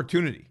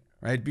opportunity,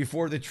 right?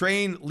 Before the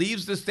train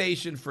leaves the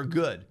station for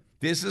good.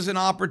 This is an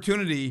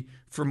opportunity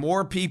for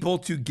more people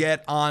to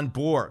get on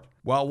board.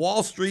 While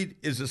Wall Street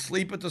is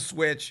asleep at the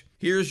switch,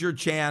 here's your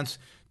chance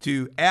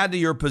to add to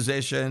your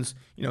positions,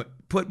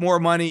 put more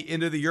money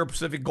into the Euro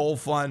Pacific Gold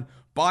Fund,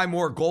 buy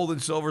more gold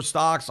and silver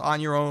stocks on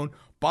your own,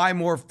 buy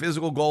more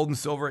physical gold and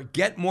silver,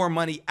 get more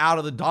money out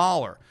of the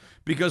dollar,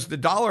 because the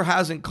dollar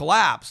hasn't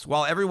collapsed.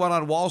 While everyone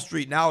on Wall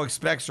Street now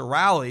expects a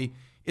rally,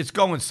 it's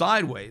going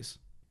sideways.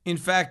 In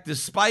fact,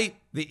 despite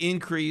the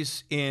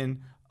increase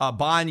in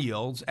bond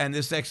yields and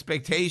this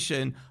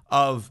expectation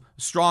of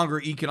stronger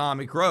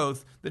economic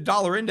growth, the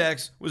dollar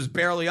index was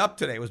barely up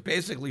today. It was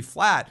basically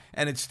flat,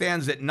 and it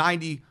stands at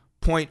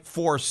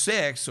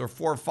 90.46 or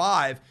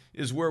 45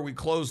 is where we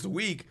closed the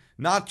week,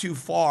 not too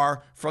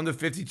far from the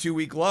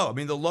 52-week low. I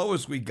mean, the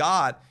lowest we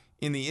got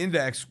in the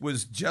index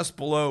was just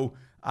below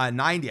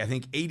 90. I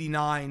think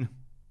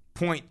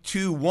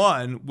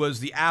 89.21 was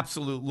the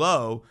absolute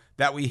low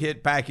that we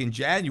hit back in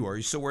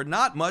January. So we're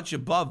not much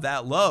above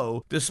that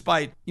low,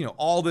 despite,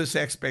 all this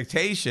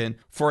expectation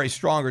for a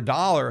stronger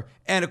dollar.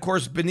 And of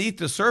course, beneath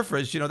the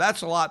surface,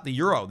 that's a lot the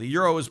euro. The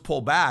euro is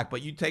pulled back,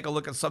 but you take a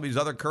look at some of these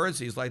other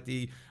currencies, like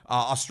the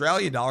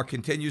Australian dollar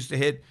continues to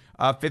hit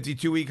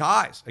 52-week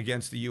highs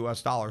against the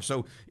U.S. dollar.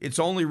 So it's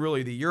only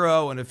really the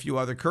euro and a few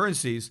other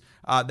currencies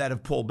that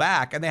have pulled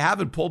back, and they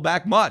haven't pulled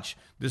back much,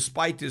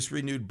 despite this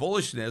renewed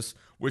bullishness,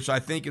 which I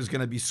think is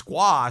going to be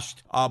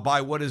squashed by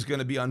what is going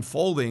to be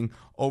unfolding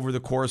over the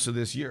course of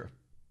this year.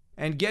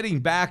 And getting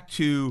back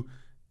to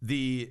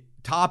the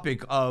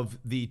topic of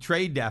the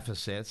trade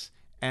deficits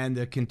and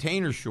the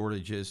container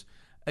shortages,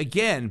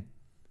 again,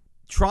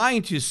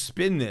 trying to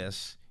spin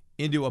this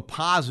into a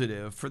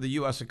positive for the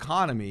U.S.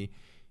 economy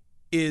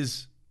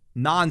is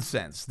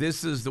nonsense.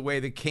 This is the way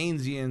the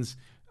Keynesians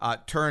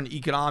turn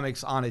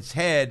economics on its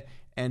head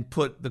and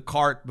put the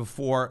cart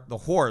before the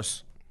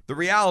horse. The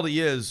reality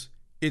is,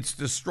 it's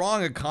the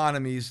strong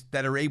economies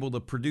that are able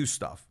to produce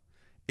stuff.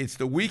 It's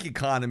the weak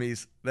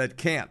economies that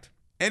can't.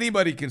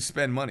 Anybody can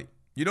spend money.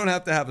 You don't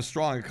have to have a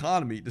strong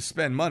economy to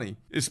spend money,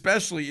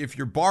 especially if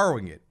you're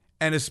borrowing it.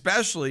 And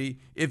especially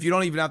if you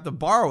don't even have to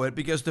borrow it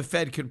because the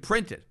Fed can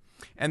print it.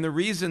 And the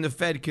reason the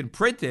Fed can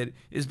print it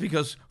is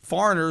because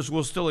foreigners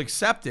will still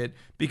accept it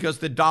because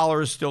the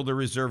dollar is still the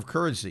reserve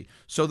currency.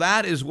 So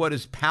that is what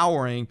is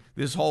powering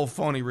this whole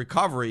phony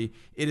recovery.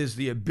 It is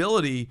the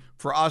ability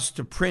for us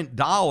to print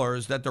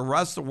dollars that the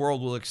rest of the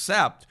world will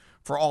accept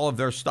for all of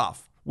their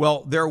stuff.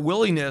 Well, their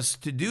willingness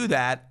to do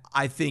that,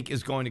 I think,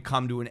 is going to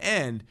come to an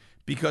end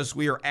because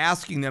we are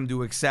asking them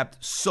to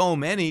accept so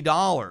many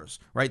dollars,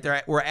 right?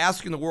 We're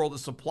asking the world to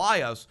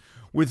supply us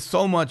with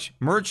so much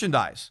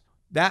merchandise.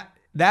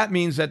 That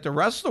means that the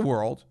rest of the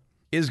world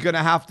is going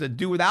to have to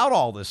do without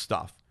all this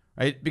stuff,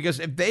 right? Because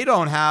if they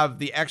don't have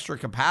the extra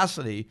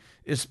capacity,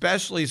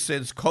 especially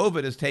since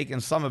COVID has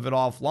taken some of it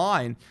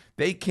offline,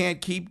 they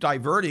can't keep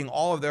diverting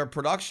all of their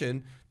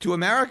production to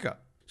America.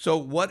 So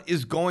what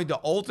is going to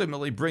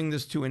ultimately bring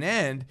this to an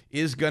end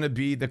is going to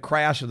be the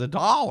crash of the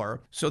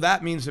dollar. So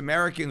that means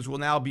Americans will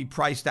now be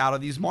priced out of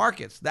these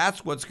markets.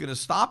 That's what's going to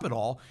stop it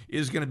all,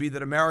 is going to be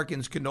that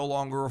Americans can no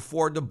longer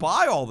afford to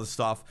buy all the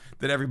stuff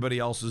that everybody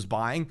else is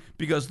buying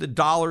because the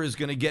dollar is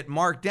going to get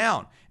marked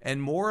down.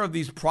 And more of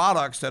these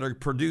products that are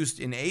produced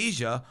in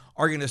Asia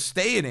are going to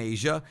stay in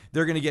Asia.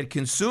 They're going to get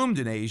consumed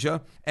in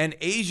Asia. And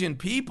Asian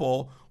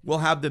people will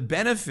have the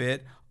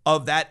benefit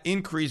of that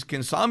increased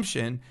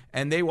consumption,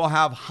 and they will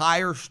have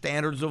higher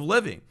standards of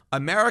living.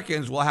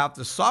 Americans will have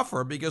to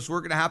suffer because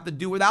we're going to have to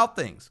do without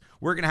things.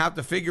 We're going to have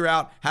to figure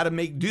out how to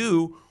make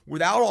do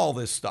without all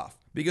this stuff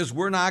because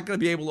we're not going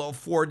to be able to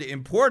afford to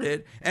import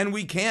it, and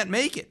we can't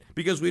make it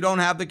because we don't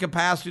have the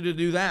capacity to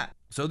do that.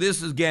 So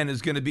this, again,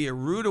 is going to be a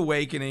rude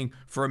awakening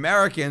for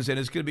Americans, and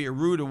it's going to be a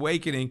rude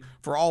awakening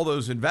for all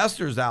those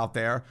investors out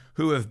there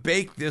who have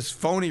baked this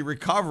phony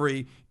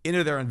recovery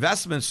into their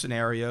investment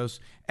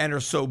scenarios and are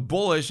so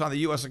bullish on the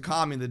U.S.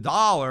 economy and the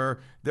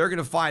dollar. They're going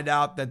to find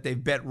out that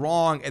they've bet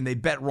wrong, and they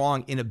bet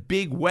wrong in a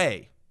big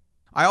way.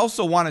 I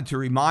also wanted to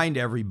remind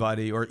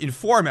everybody, or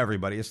inform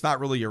everybody, it's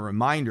not really a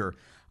reminder,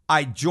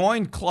 I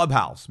joined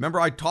Clubhouse. Remember,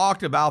 I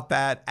talked about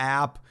that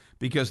app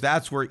because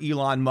that's where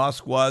Elon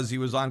Musk was. He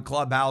was on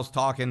Clubhouse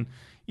talking,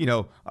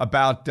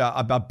 about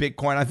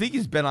Bitcoin. I think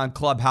he's been on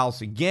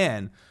Clubhouse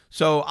again.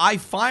 So I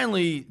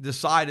finally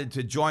decided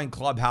to join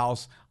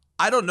Clubhouse.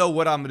 I don't know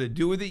what I'm going to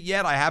do with it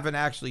yet. I haven't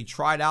actually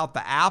tried out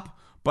the app,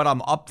 but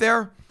I'm up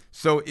there.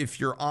 So if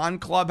you're on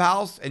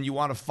Clubhouse and you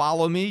want to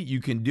follow me,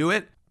 you can do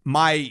it.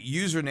 My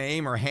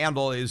username or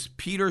handle is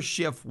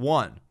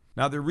PeterSchiff1.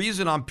 Now, the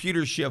reason I'm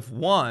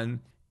PeterSchiff1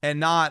 and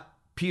not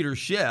Peter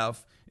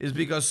Schiff is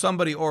because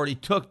somebody already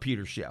took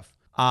Peter Schiff.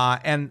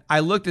 And I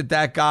looked at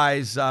that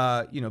guy's,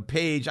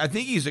 page. I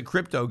think he's a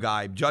crypto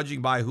guy,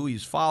 judging by who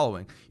he's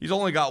following. He's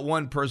only got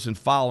one person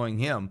following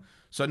him.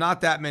 So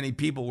not that many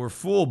people were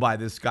fooled by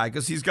this guy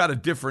because he's got a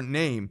different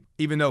name,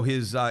 even though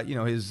his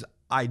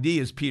ID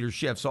is Peter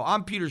Schiff. So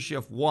I'm Peter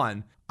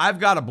Schiff1. I've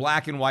got a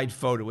black and white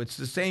photo. It's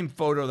the same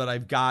photo that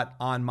I've got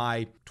on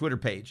my Twitter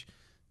page.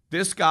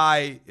 This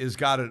guy has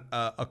got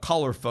a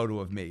color photo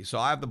of me. So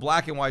I have the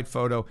black and white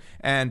photo.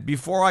 And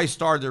before I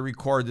started to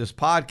record this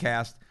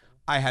podcast,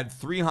 I had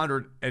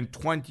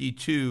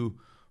 322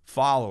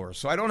 followers.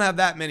 So I don't have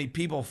that many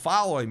people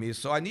following me.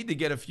 So I need to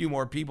get a few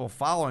more people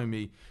following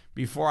me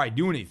before I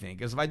do anything.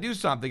 Because if I do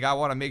something, I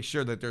want to make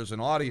sure that there's an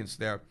audience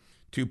there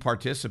to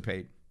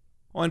participate.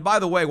 Oh, and by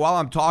the way, while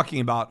I'm talking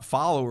about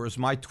followers,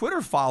 my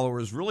Twitter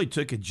followers really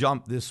took a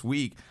jump this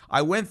week.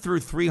 I went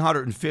through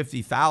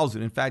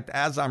 350,000. In fact,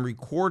 as I'm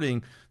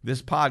recording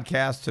this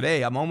podcast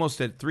today, I'm almost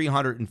at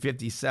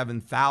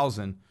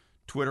 357,000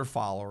 Twitter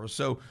followers.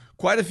 So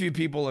quite a few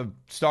people have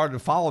started to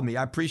follow me.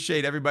 I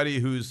appreciate everybody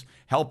who's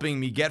helping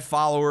me get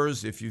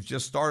followers. If you've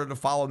just started to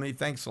follow me,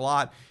 thanks a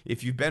lot.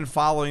 If you've been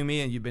following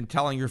me and you've been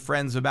telling your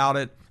friends about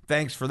it,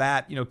 thanks for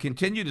that.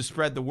 Continue to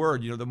spread the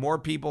word. The more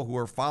people who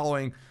are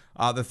following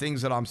the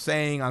things that I'm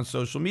saying on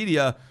social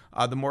media,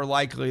 the more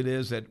likely it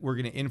is that we're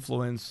going to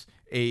influence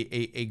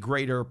a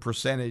greater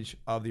percentage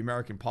of the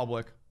American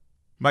public.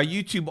 My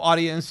YouTube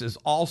audience is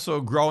also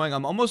growing.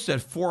 I'm almost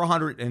at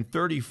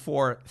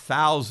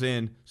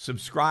 434,000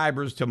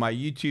 subscribers to my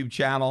YouTube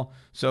channel.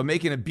 So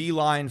making a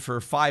beeline for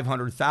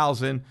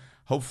 500,000.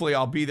 Hopefully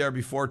I'll be there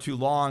before too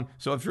long.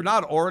 So if you're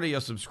not already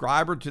a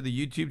subscriber to the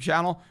YouTube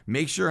channel,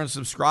 make sure and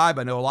subscribe.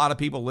 I know a lot of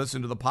people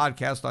listen to the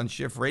podcast on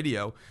Shift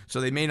Radio, so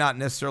they may not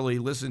necessarily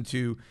listen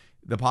to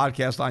the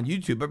podcast on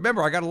YouTube. But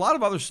remember, I got a lot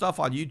of other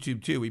stuff on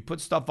YouTube too. We put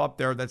stuff up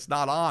there that's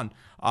not on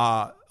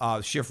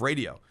Shift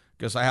Radio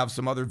because I have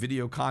some other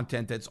video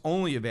content that's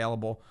only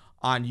available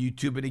on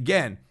YouTube. And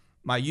again,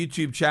 my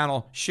YouTube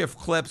channel, Shift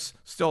Clips,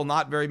 still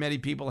not very many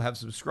people have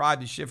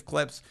subscribed to Shift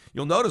Clips.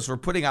 You'll notice we're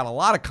putting out a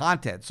lot of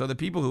content. So the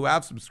people who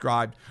have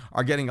subscribed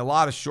are getting a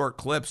lot of short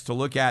clips to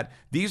look at.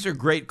 These are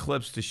great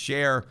clips to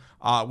share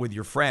with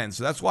your friends.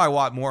 So that's why I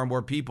want more and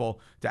more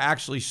people to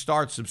actually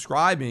start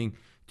subscribing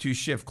to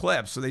Shift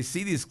Clips so they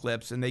see these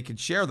clips and they can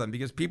share them,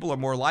 because people are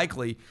more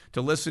likely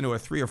to listen to a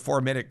 3 or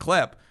 4 minute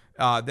clip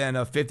than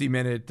a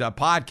 50-minute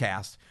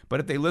podcast. But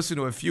if they listen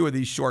to a few of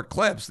these short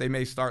clips, they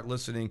may start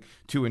listening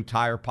to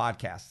entire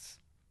podcasts.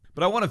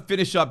 But I want to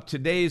finish up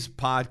today's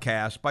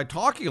podcast by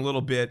talking a little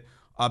bit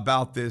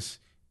about this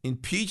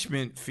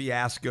impeachment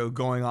fiasco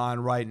going on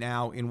right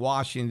now in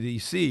Washington,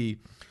 D.C.,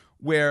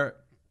 where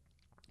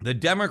the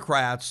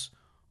Democrats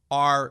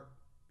are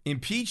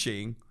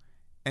impeaching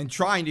and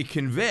trying to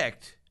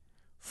convict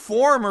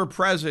former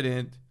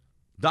President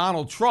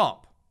Donald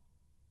Trump,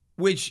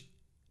 which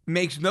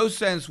makes no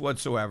sense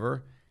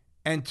whatsoever.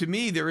 And to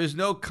me, there is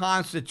no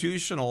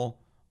constitutional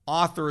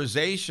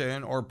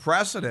authorization or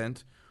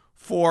precedent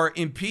for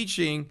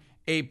impeaching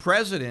a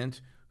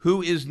president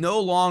who is no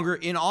longer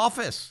in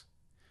office,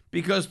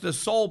 because the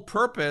sole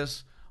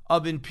purpose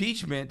of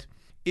impeachment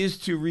is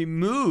to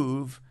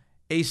remove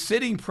a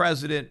sitting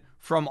president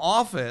from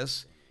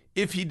office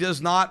if he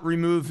does not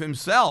remove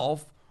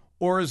himself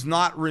or is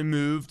not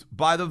removed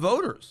by the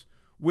voters,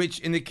 which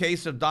in the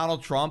case of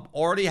Donald Trump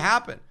already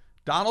happened.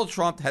 Donald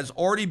Trump has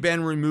already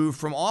been removed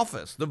from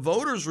office. The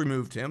voters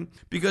removed him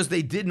because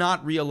they did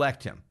not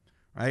reelect him,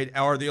 right?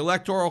 Or the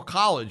Electoral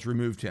College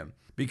removed him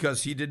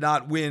because he did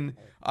not win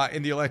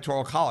in the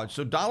Electoral College.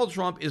 So Donald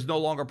Trump is no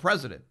longer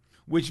president,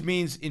 which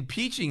means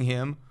impeaching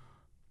him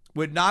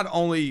would not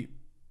only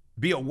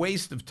be a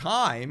waste of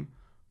time,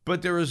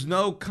 but there is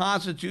no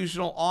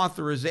constitutional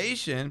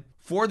authorization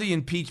for the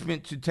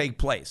impeachment to take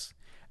place.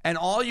 And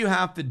all you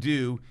have to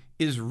do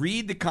is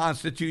read the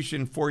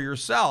Constitution for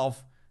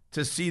yourself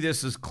to see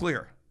this is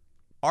clear.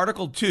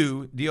 Article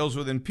 2 deals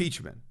with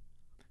impeachment.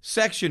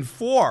 Section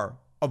 4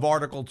 of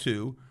Article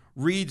 2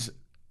 reads,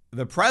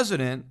 the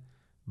president,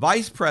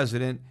 vice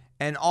president,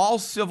 and all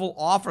civil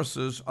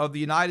officers of the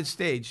United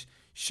States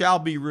shall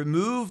be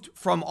removed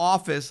from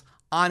office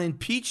on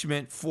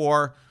impeachment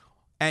for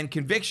and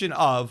conviction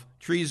of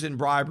treason,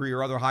 bribery,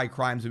 or other high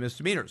crimes and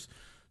misdemeanors.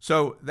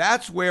 So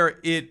that's where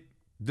it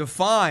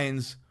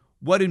defines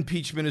what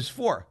impeachment is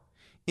for.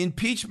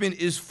 Impeachment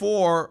is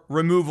for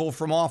removal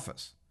from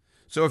office.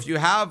 So if you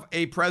have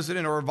a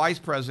president or a vice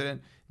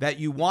president that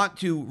you want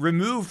to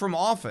remove from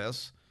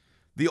office,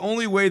 the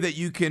only way that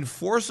you can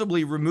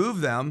forcibly remove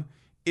them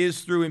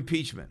is through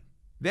impeachment.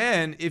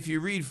 Then, if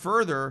you read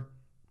further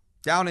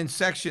down in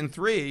Section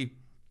 3,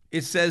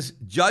 it says,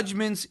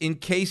 judgments in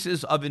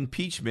cases of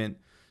impeachment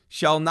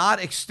shall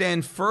not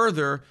extend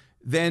further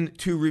than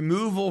to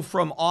removal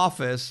from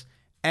office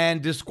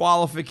and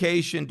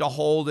disqualification to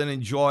hold and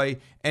enjoy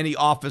any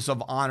office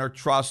of honor,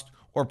 trust,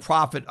 or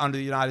profit under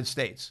the United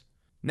States.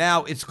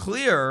 Now, it's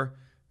clear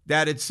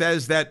that it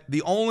says that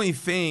the only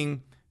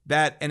thing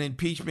that an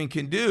impeachment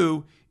can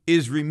do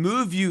is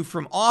remove you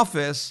from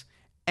office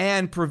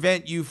and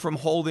prevent you from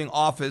holding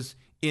office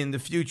in the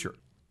future.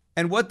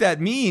 And what that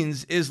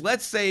means is,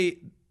 let's say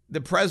the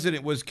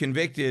president was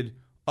convicted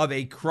of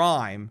a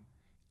crime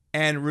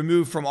and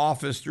removed from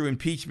office through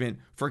impeachment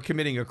for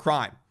committing a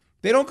crime.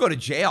 They don't go to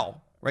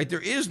jail, right?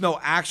 There is no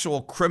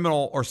actual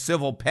criminal or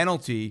civil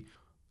penalty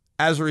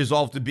as a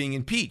result of being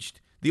impeached.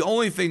 The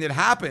only thing that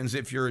happens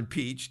if you're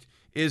impeached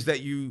is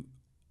that you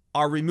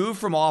are removed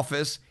from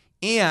office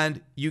and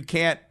you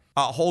can't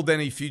hold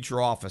any future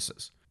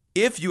offices.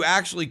 If you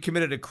actually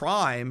committed a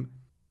crime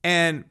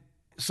and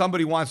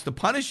somebody wants to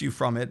punish you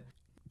from it,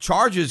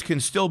 charges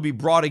can still be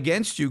brought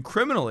against you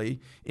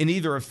criminally in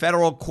either a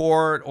federal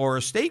court or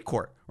a state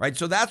court, right?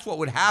 So that's what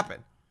would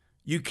happen.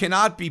 You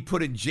cannot be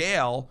put in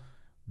jail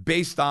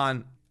based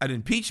on an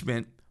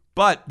impeachment,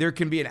 but there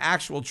can be an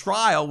actual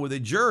trial with a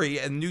jury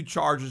and new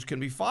charges can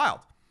be filed.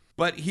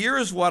 But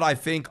here's what I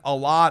think a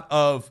lot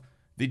of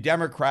the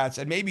Democrats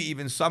and maybe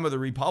even some of the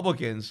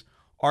Republicans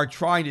are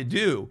trying to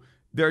do.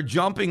 They're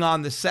jumping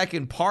on the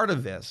second part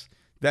of this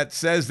that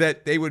says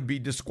that they would be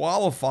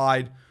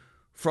disqualified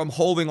from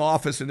holding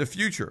office in the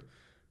future,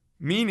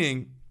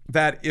 meaning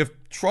that if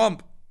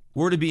Trump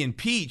were to be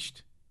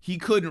impeached, he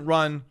couldn't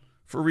run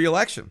for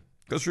re-election.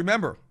 Because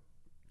remember,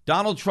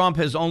 Donald Trump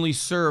has only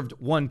served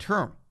one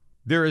term.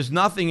 There is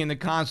nothing in the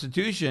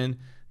Constitution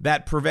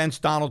that prevents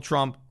Donald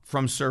Trump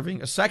from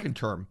serving a second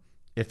term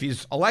if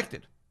he's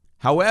elected.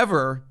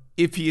 However,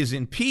 if he is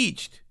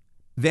impeached,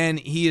 then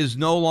he is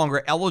no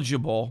longer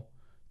eligible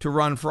to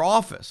run for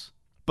office.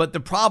 But the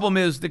problem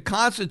is the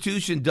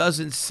Constitution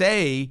doesn't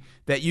say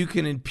that you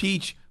can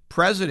impeach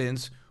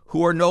presidents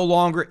who are no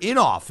longer in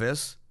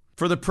office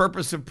for the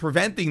purpose of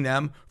preventing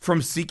them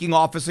from seeking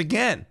office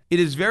again. It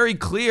is very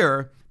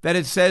clear that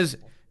it says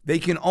they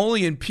can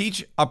only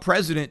impeach a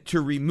president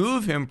to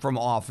remove him from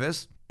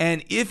office.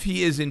 And if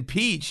he is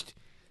impeached,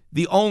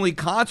 the only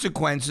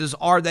consequences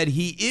are that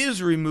he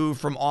is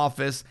removed from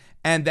office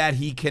and that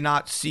he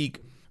cannot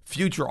seek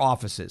future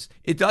offices.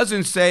 It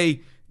doesn't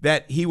say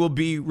that he will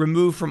be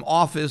removed from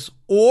office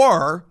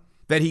or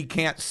that he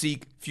can't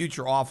seek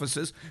future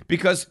offices,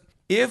 because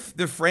if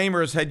the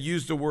framers had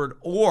used the word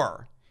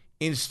or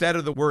instead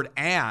of the word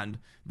and,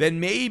 then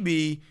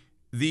maybe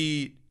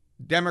the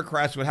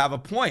Democrats would have a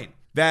point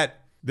that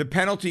the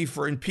penalty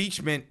for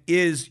impeachment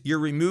is you're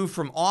removed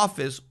from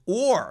office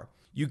or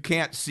you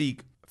can't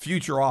seek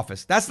future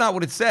office. That's not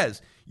what it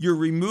says. You're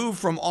removed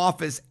from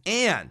office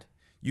and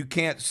you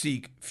can't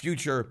seek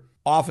future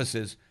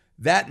offices.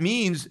 that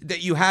means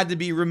that you had to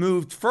be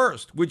removed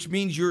first, which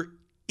means you're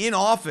in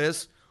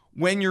office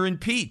when you're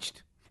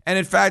impeached. And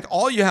in fact,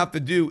 all you have to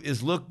do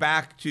is look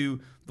back to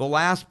the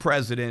last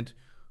president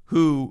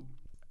who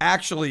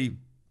actually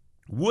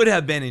would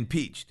have been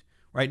impeached,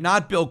 right?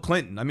 Not Bill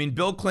Clinton. I mean,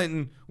 Bill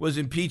Clinton was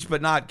impeached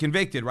but not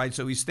convicted, right?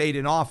 So he stayed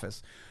in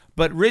office.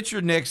 But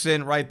Richard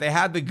Nixon, right, they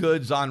had the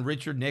goods on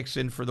Richard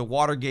Nixon for the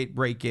Watergate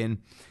break-in,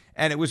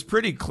 and it was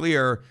pretty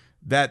clear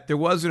that there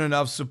wasn't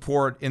enough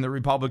support in the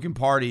Republican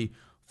Party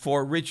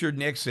for Richard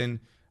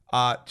Nixon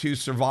to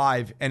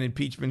survive an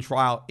impeachment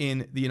trial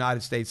in the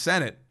United States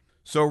Senate.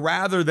 So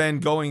rather than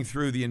going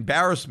through the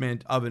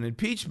embarrassment of an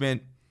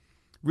impeachment,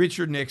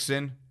 Richard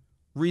Nixon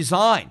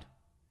resigned.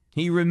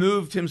 He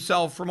removed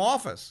himself from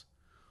office.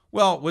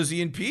 Well, was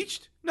he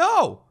impeached?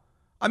 No.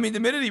 I mean, the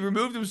minute he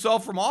removed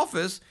himself from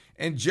office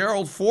and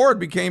Gerald Ford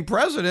became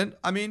president,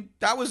 I mean,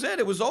 that was it.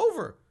 It was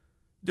over.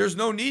 There's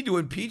no need to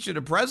impeach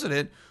a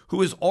president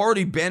who has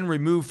already been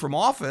removed from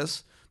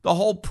office. The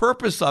whole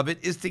purpose of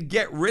it is to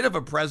get rid of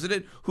a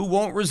president who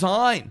won't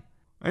resign.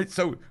 Right?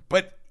 So,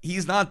 but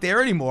he's not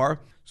there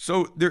anymore.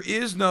 So there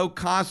is no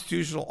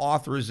constitutional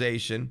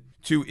authorization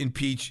to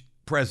impeach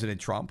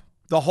President Trump.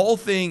 The whole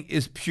thing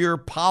is pure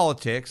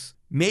politics,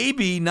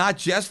 maybe not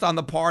just on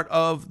the part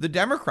of the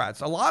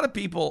Democrats. A lot of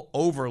people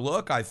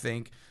overlook, I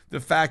think, the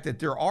fact that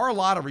there are a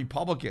lot of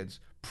Republicans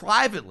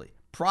privately,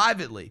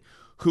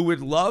 who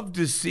would love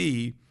to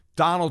see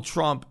Donald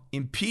Trump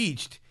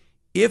impeached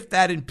if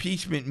that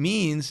impeachment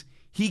means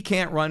he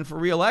can't run for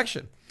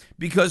re-election,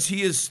 because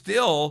he is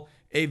still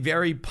a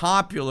very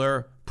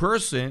popular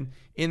person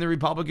in the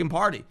Republican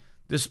Party.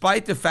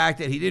 Despite the fact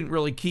that he didn't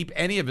really keep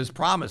any of his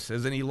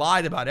promises and he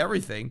lied about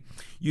everything,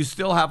 you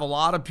still have a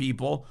lot of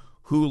people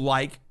who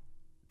like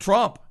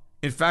Trump.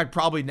 In fact,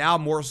 probably now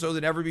more so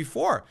than ever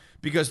before,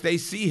 because they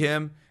see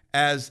him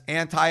as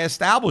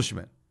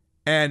anti-establishment.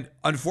 And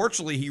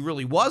unfortunately, he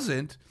really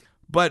wasn't,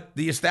 but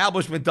the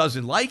establishment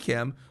doesn't like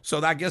him, so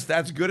I guess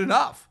that's good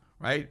enough,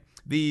 right?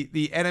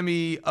 The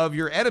enemy of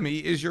your enemy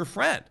is your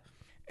friend.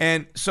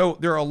 And so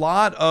there are a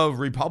lot of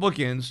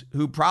Republicans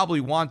who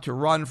probably want to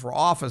run for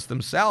office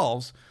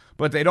themselves,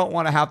 but they don't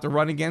want to have to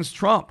run against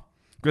Trump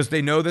because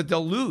they know that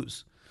they'll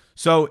lose.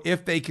 So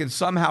if they can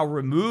somehow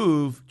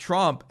remove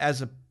Trump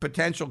as a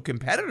potential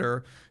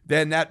competitor,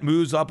 then that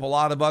moves up a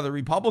lot of other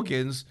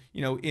Republicans,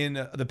 in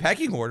the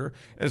pecking order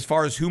as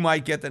far as who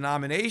might get the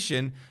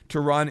nomination to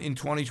run in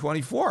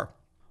 2024.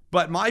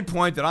 But my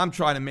point that I'm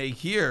trying to make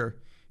here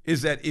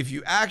is that if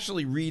you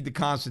actually read the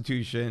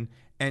Constitution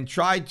and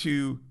try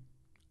to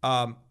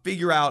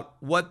figure out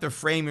what the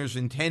framers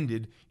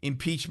intended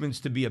impeachments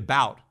to be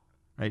about,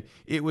 right?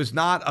 It was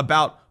not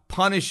about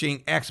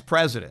punishing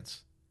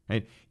ex-presidents,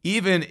 right?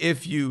 Even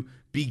if you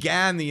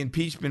began the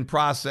impeachment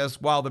process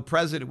while the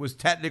president was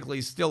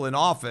technically still in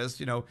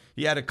office,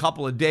 he had a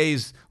couple of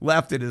days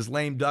left in his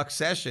lame duck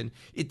session,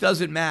 it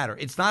doesn't matter.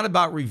 It's not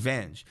about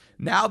revenge.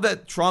 Now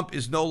that Trump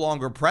is no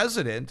longer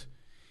president,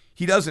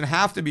 he doesn't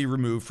have to be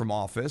removed from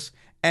office.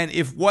 And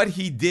if what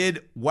he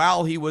did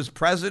while he was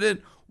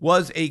president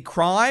was a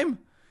crime,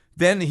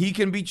 then he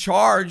can be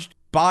charged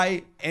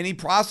by any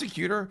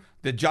prosecutor.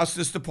 The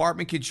Justice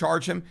Department can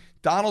charge him.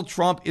 Donald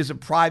Trump is a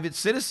private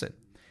citizen,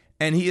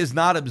 and he is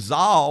not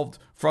absolved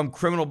from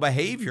criminal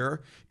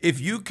behavior.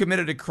 If you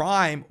committed a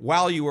crime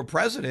while you were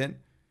president,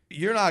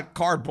 you're not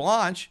carte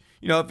blanche.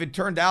 If it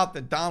turned out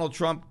that Donald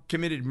Trump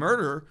committed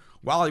murder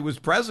while he was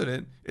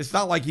president, it's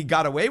not like he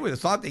got away with it.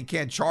 It's not that they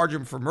can't charge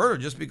him for murder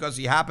just because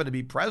he happened to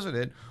be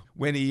president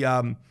when he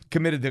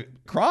committed the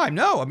crime.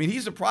 No, I mean,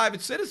 he's a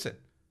private citizen.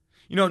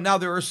 Now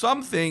there are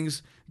some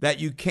things that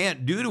you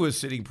can't do to a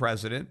sitting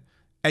president,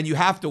 and you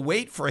have to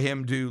wait for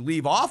him to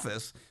leave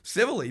office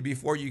civilly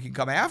before you can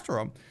come after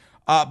him.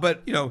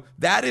 But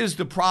that is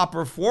the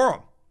proper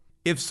forum.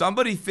 If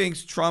somebody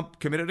thinks Trump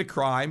committed a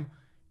crime,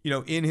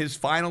 in his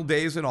final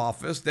days in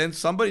office, then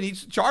somebody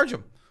needs to charge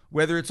him,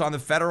 whether it's on the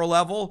federal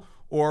level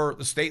or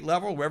the state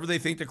level, wherever they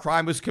think the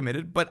crime was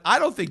committed. But I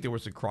don't think there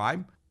was a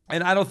crime.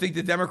 And I don't think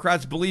the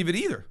Democrats believe it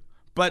either.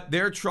 But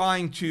they're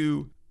trying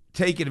to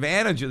take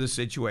advantage of the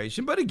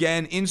situation. But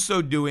again, in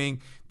so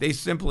doing, they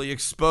simply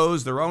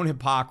expose their own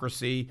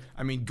hypocrisy.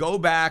 I mean, go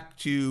back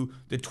to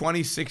the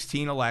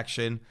 2016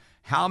 election.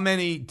 How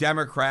many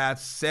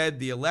Democrats said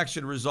the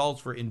election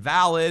results were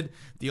invalid?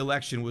 The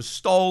election was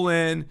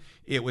stolen.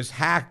 It was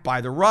hacked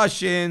by the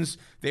Russians.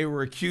 They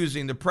were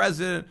accusing the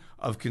president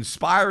of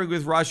conspiring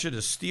with Russia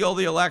to steal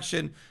the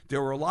election.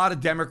 There were a lot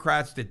of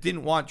Democrats that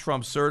didn't want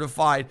Trump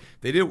certified.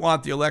 They didn't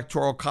want the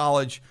Electoral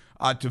College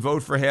to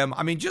vote for him.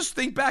 I mean, just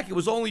think back. It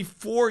was only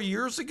 4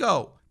 years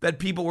ago that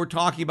people were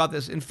talking about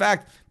this. In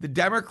fact, the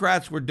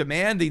Democrats were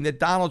demanding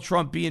that Donald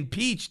Trump be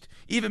impeached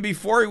even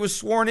before he was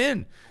sworn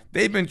in.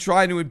 They've been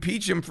trying to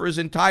impeach him for his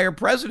entire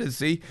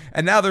presidency,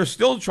 and now they're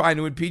still trying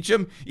to impeach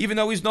him even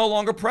though he's no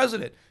longer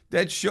president.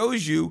 That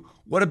shows you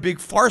what a big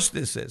farce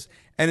this is.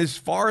 And as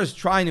far as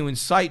trying to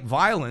incite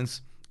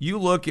violence, you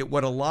look at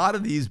what a lot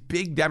of these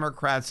big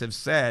Democrats have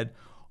said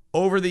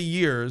over the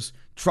years,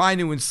 trying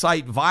to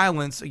incite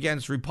violence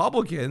against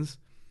Republicans,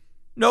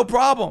 no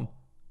problem.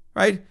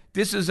 right?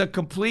 This is a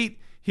complete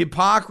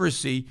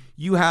hypocrisy.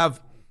 You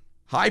have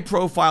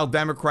high-profile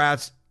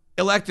Democrats,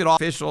 elected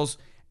officials,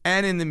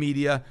 and in the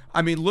media.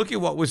 I mean, look at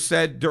what was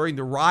said during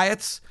the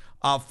riots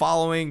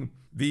following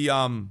the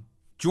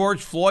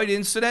George Floyd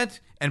incident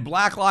and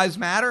Black Lives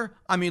Matter.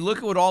 I mean, look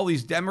at what all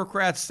these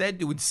Democrats said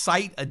to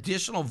incite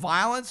additional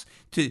violence,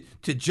 to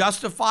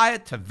justify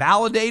it, to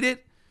validate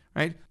it,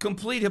 right?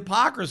 Complete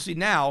hypocrisy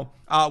now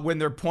when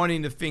they're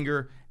pointing the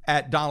finger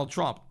at Donald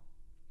Trump.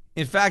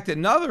 In fact,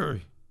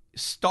 another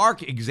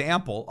stark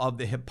example of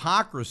the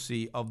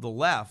hypocrisy of the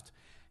left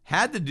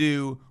had to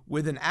do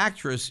with an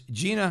actress,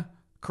 Gina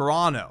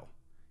Carano.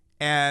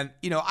 And,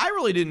 I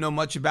really didn't know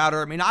much about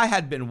her. I mean, I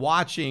had been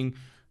watching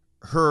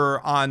her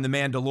on The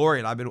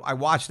Mandalorian. I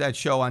watched that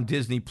show on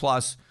Disney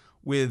Plus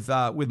with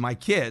my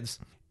kids.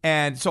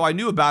 And so I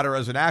knew about her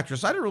as an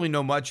actress. I didn't really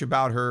know much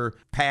about her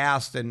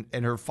past and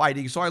her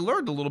fighting. So I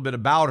learned a little bit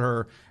about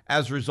her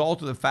as a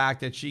result of the fact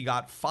that she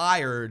got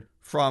fired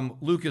from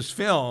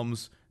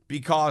Lucasfilms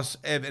because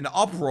of an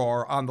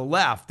uproar on the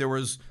left. There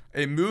was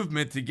a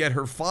movement to get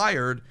her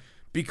fired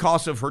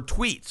because of her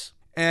tweets.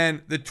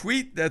 And the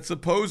tweet that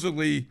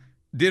supposedly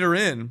did her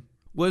in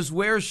was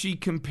where she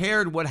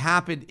compared what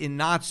happened in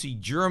Nazi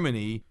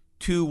Germany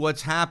to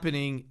what's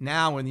happening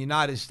now in the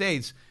United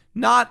States.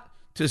 Not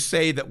to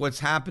say that what's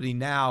happening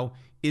now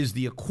is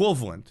the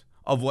equivalent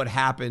of what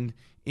happened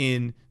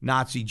in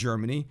Nazi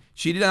Germany.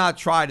 She did not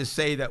try to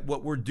say that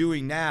what we're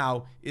doing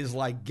now is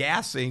like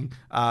gassing,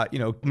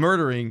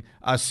 murdering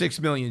 6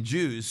 million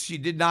Jews. She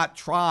did not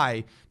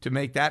try to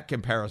make that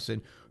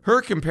comparison.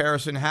 Her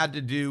comparison had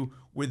to do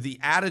with the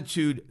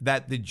attitude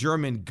that the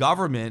German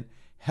government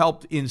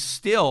helped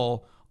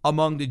instill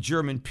among the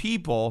German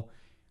people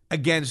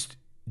against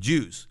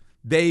Jews.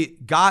 They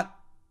got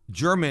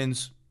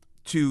Germans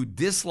to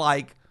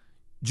dislike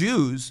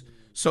Jews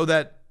so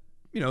that,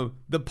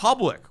 the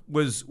public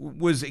was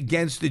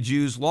against the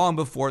Jews long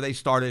before they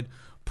started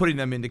putting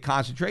them into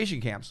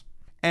concentration camps.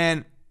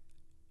 And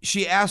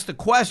she asked a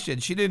question.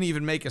 She didn't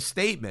even make a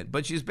statement,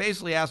 but she's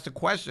basically asked a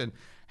question.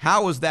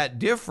 How is that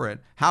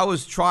different? How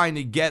is trying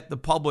to get the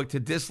public to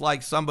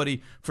dislike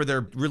somebody for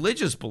their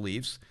religious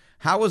beliefs?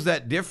 How is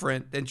that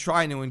different than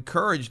trying to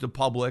encourage the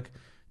public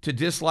to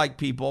dislike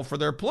people for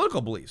their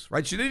political beliefs,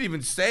 right? She didn't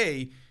even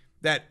say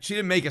that. She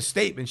didn't make a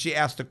statement. She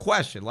asked a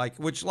question,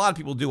 which a lot of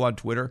people do on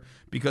Twitter,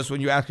 because when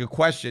you ask a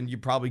question, you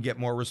probably get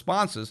more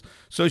responses.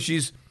 So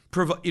she's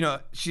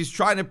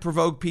trying to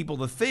provoke people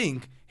to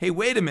think, hey,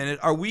 wait a minute,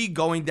 are we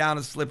going down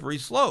a slippery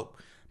slope?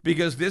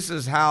 Because this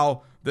is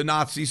how the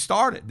Nazis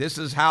started. This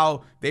is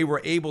how they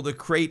were able to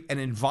create an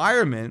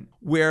environment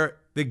where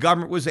the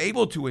government was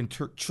able to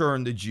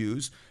turn the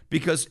Jews,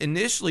 because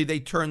initially they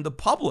turned the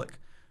public,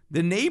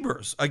 the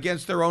neighbors,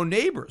 against their own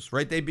neighbors,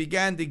 right? They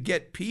began to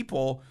get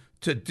people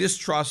to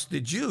distrust the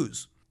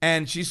Jews.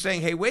 And she's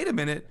saying, hey, wait a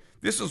minute,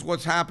 this is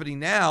what's happening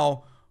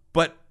now,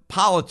 but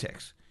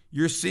politics.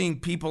 You're seeing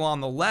people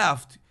on the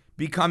left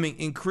becoming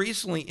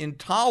increasingly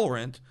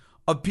intolerant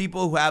of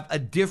people who have a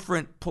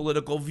different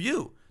political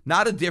view,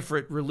 not a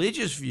different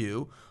religious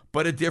view,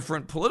 but a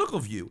different political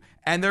view.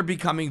 And they're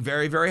becoming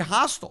very, very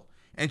hostile.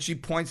 And she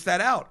points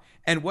that out.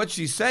 And what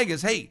she's saying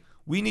is, hey,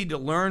 we need to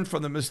learn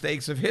from the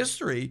mistakes of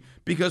history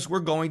because we're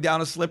going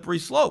down a slippery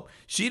slope.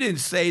 She didn't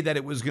say that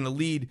it was going to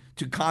lead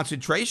to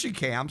concentration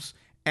camps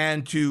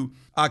and to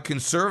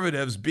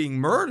conservatives being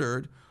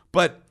murdered,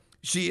 but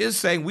she is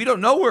saying we don't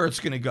know where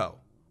it's going to go,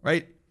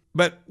 right?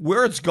 But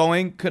where it's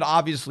going could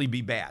obviously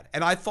be bad.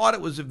 And I thought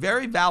it was a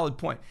very valid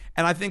point.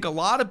 And I think a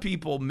lot of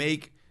people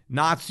make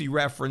Nazi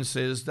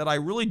references that I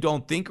really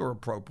don't think are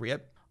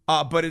appropriate.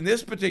 But in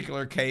this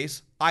particular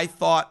case, I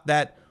thought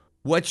that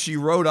what she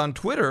wrote on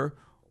Twitter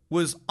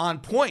was on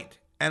point.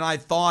 And I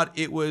thought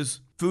it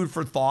was food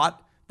for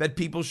thought that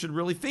people should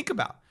really think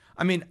about.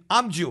 I mean,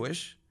 I'm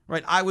Jewish,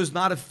 right? I was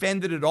not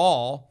offended at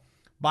all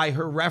by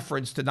her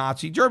reference to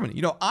Nazi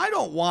Germany. I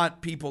don't want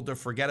people to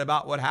forget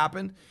about what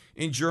happened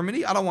in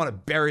Germany. I don't want to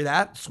bury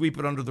that, sweep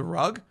it under the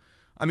rug.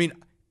 I mean,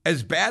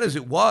 as bad as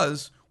it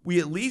was, we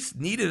at least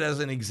need it as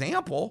an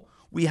example.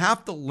 We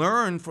have to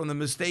learn from the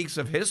mistakes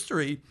of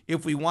history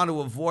if we want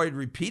to avoid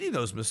repeating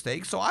those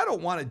mistakes. So I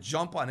don't want to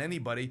jump on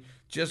anybody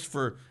just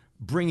for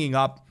bringing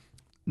up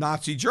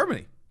Nazi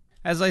Germany.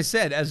 As I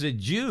said, as a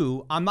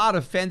Jew, I'm not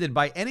offended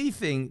by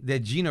anything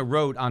that Gina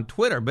wrote on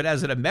Twitter, but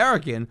as an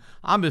American,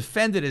 I'm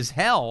offended as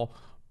hell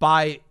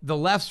by the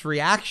left's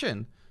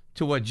reaction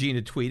to what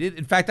Gina tweeted.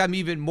 In fact, I'm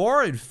even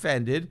more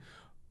offended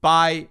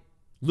by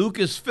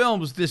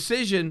Lucasfilm's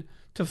decision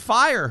to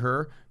fire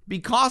her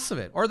because of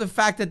it, or the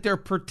fact that they're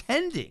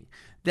pretending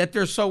that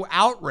they're so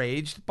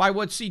outraged by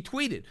what she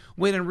tweeted,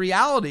 when in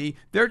reality,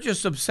 they're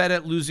just upset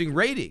at losing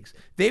ratings.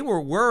 They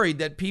were worried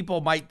that people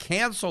might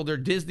cancel their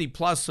Disney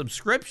Plus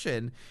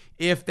subscription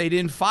if they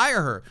didn't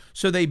fire her.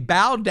 So they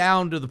bowed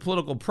down to the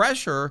political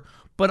pressure,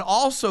 but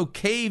also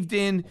caved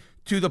in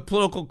to the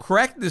political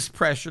correctness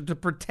pressure to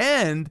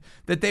pretend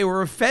that they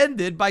were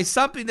offended by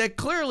something that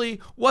clearly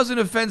wasn't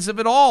offensive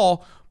at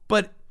all.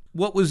 But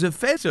what was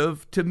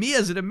offensive to me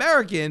as an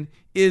American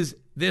is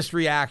this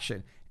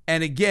reaction.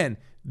 And again,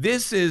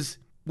 this is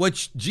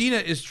what Gina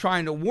is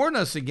trying to warn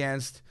us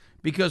against,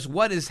 because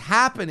what is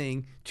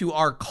happening to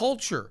our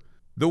culture,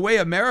 the way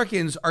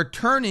Americans are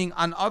turning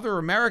on other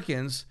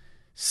Americans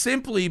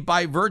simply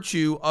by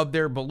virtue of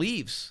their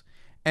beliefs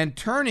and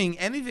turning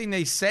anything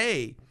they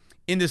say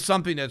into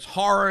something that's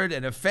hard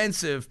and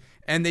offensive,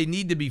 and they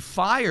need to be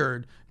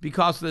fired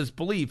because of this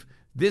belief.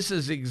 This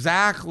is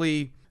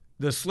exactly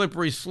the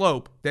slippery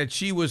slope that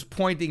she was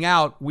pointing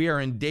out we are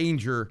in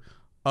danger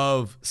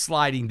of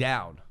sliding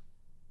down.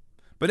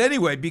 But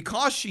anyway,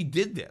 because she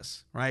did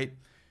this, right,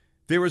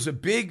 there was a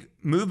big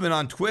movement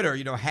on Twitter,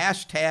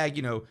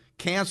 hashtag,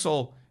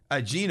 cancel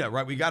Gina,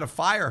 right? We got to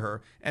fire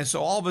her. And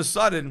so all of a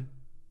sudden,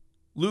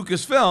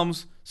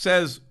 Lucasfilms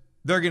says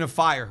they're going to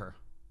fire her.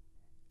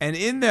 And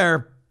in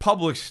their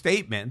public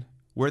statement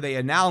where they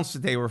announced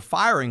that they were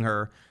firing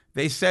her,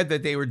 they said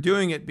that they were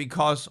doing it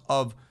because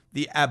of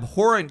the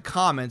abhorrent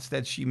comments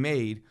that she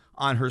made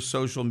on her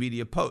social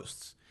media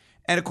posts.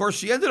 And of course,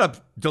 she ended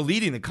up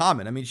deleting the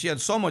comment. I mean, she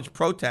had so much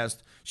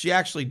protest, she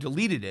actually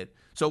deleted it.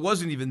 So it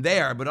wasn't even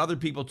there, but other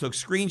people took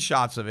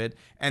screenshots of it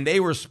and they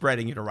were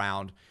spreading it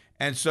around.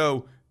 And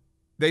so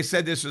they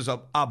said this is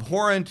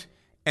abhorrent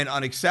and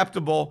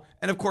unacceptable.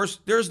 And of course,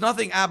 there's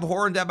nothing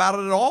abhorrent about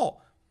it at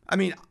all. I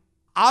mean,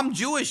 I'm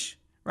Jewish,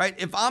 right?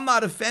 If I'm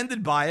not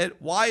offended by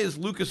it, why is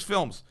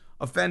Lucasfilms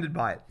offended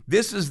by it?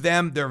 This is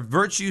them. They're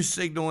virtue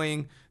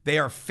signaling. They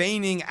are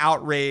feigning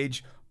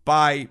outrage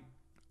by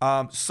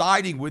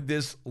siding with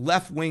this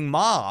left-wing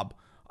mob,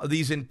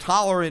 these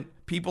intolerant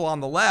people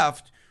on the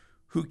left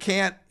who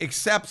can't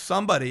accept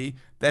somebody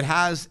that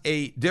has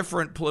a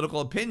different political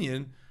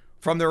opinion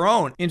from their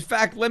own. In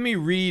fact, let me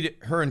read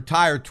her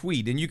entire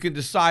tweet, and you can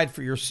decide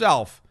for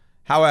yourself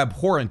how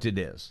abhorrent it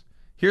is.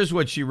 Here's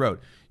what she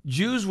wrote.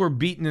 Jews were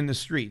beaten in the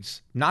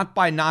streets, not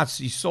by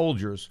Nazi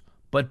soldiers,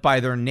 but by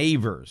their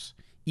neighbors,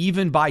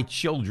 even by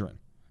children.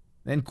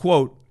 Then,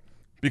 quote,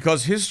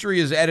 because history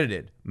is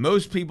edited,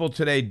 most people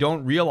today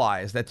don't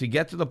realize that to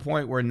get to the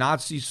point where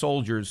Nazi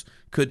soldiers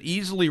could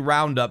easily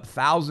round up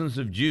thousands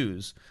of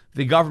Jews,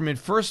 the government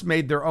first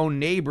made their own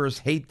neighbors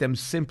hate them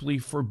simply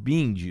for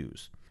being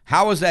Jews.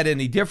 How is that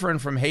any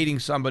different from hating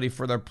somebody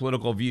for their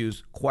political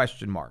views?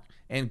 Question mark.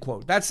 End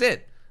quote. That's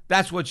it.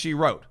 That's what she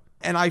wrote.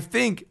 And I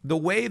think the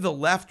way the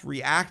left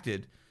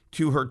reacted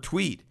to her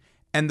tweet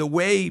and the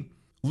way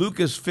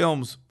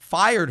Lucasfilms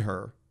fired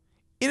her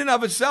in and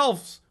of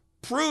itself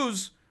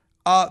proves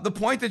the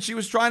point that she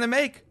was trying to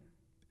make.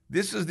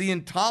 This is the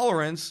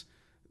intolerance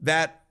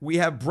that we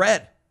have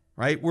bred,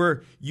 right?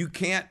 Where you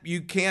can't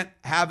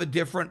have a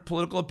different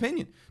political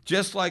opinion.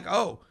 Just like,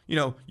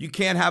 you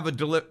can't have a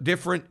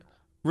different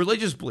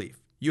religious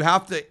belief. You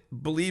have to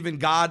believe in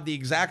God the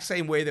exact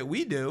same way that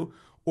we do,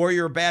 or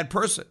you're a bad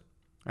person,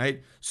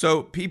 right?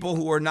 So people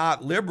who are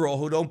not liberal,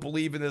 who don't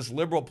believe in this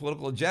liberal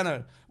political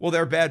agenda, well,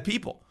 they're bad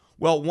people.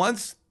 Well,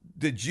 once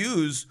the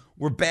Jews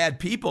were bad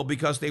people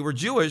because they were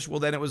Jewish, well,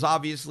 then it was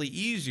obviously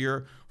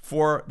easier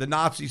for the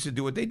Nazis to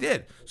do what they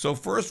did. So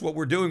first, what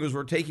we're doing is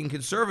we're taking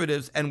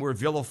conservatives and we're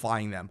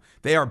vilifying them.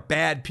 They are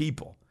bad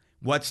people.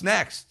 What's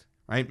next,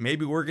 right?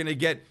 Maybe we're going to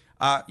get,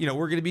 we're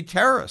going to be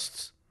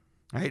terrorists,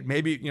 right?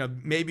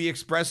 Maybe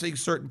expressing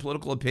certain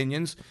political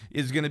opinions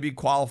is going to be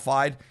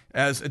qualified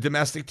as a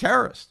domestic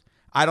terrorist.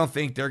 I don't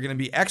think they're going to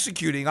be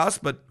executing us,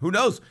 but who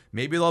knows?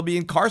 Maybe they'll be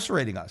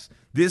incarcerating us.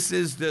 This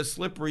is the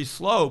slippery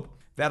slope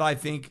that I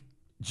think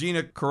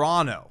Gina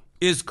Carano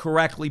is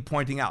correctly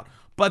pointing out.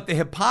 But the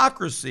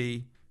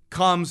hypocrisy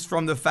comes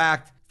from the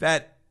fact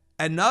that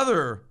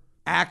another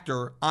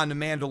actor on The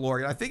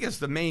Mandalorian, I think it's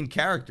the main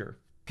character,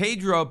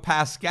 Pedro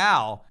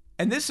Pascal,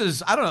 and this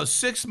is,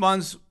 6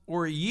 months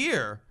or a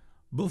year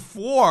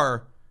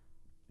before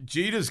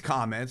Gina's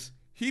comments,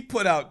 he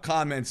put out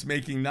comments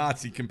making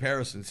Nazi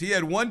comparisons. He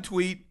had one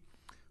tweet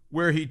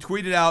where he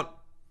tweeted out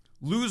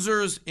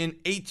losers in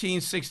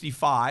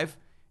 1865,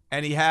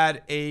 and he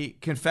had a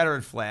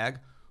Confederate flag.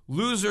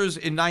 Losers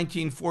in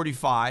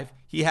 1945,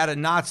 he had a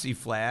Nazi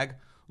flag.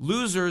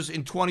 Losers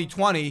in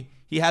 2020,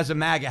 he has a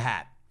MAGA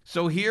hat.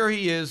 So here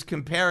he is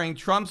comparing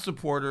Trump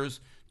supporters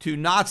to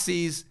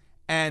Nazis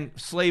and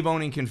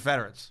slave-owning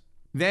Confederates.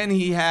 Then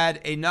he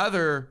had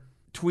another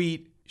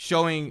tweet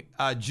showing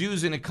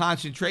Jews in a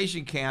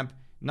concentration camp,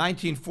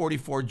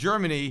 1944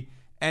 Germany,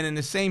 and in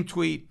the same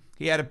tweet,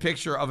 he had a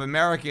picture of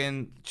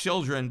American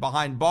children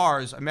behind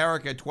bars,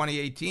 America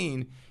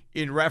 2018,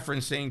 in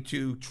referencing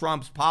to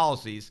Trump's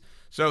policies.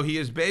 So he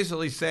is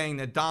basically saying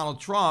that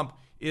Donald Trump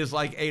is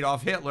like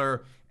Adolf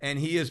Hitler, and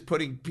he is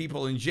putting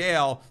people in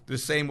jail the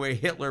same way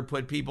Hitler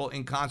put people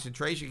in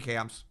concentration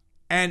camps.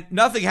 And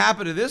nothing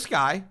happened to this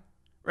guy,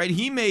 right?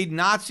 He made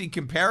Nazi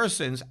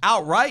comparisons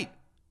outright,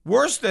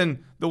 worse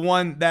than the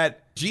one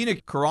that Gina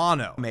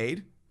Carano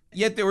made.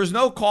 Yet there was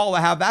no call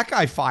to have that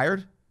guy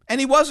fired, and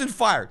he wasn't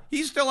fired.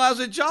 He still has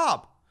a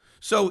job.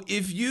 So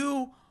if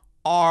you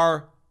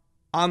are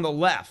on the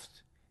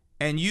left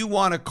and you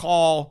want to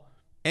call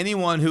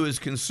anyone who is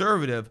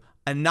conservative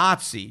a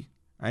Nazi,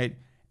 right,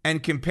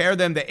 and compare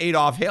them to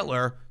Adolf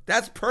Hitler,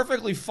 that's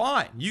perfectly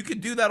fine. You can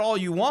do that all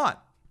you want.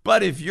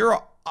 But if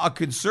you're a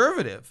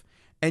conservative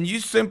and you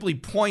simply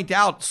point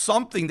out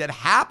something that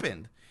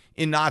happened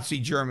in Nazi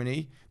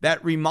Germany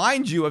that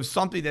reminds you of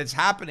something that's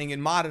happening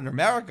in modern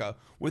America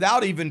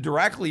without even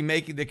directly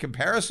making the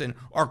comparison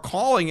or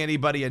calling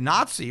anybody a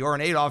Nazi or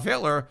an Adolf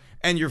Hitler,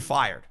 and you're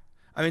fired.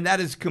 I mean, that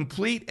is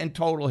complete and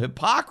total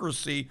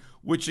hypocrisy,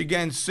 which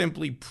again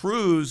simply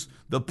proves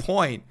the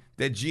point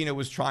that Gina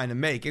was trying to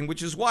make, and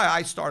which is why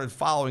I started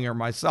following her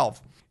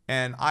myself.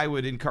 And I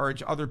would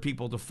encourage other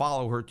people to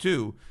follow her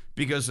too,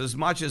 because as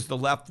much as the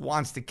left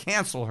wants to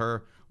cancel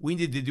her, we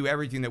need to do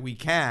everything that we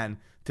can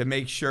to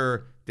make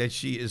sure that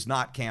she is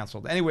not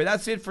canceled. Anyway,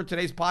 that's it for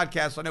today's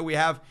podcast. I know we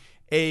have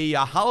a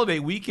holiday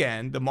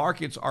weekend. The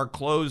markets are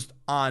closed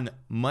on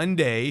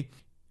Monday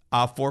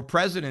for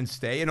President's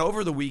Day. And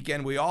over the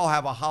weekend, we all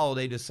have a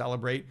holiday to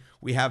celebrate.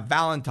 We have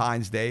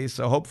Valentine's Day.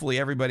 So hopefully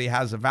everybody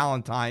has a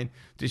Valentine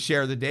to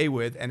share the day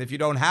with. And if you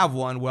don't have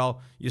one,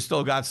 well, you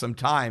still got some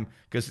time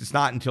because it's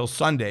not until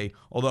Sunday.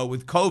 Although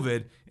with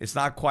COVID, it's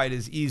not quite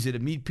as easy to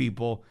meet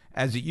people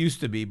as it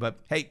used to be. But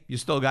hey, you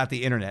still got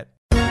the internet.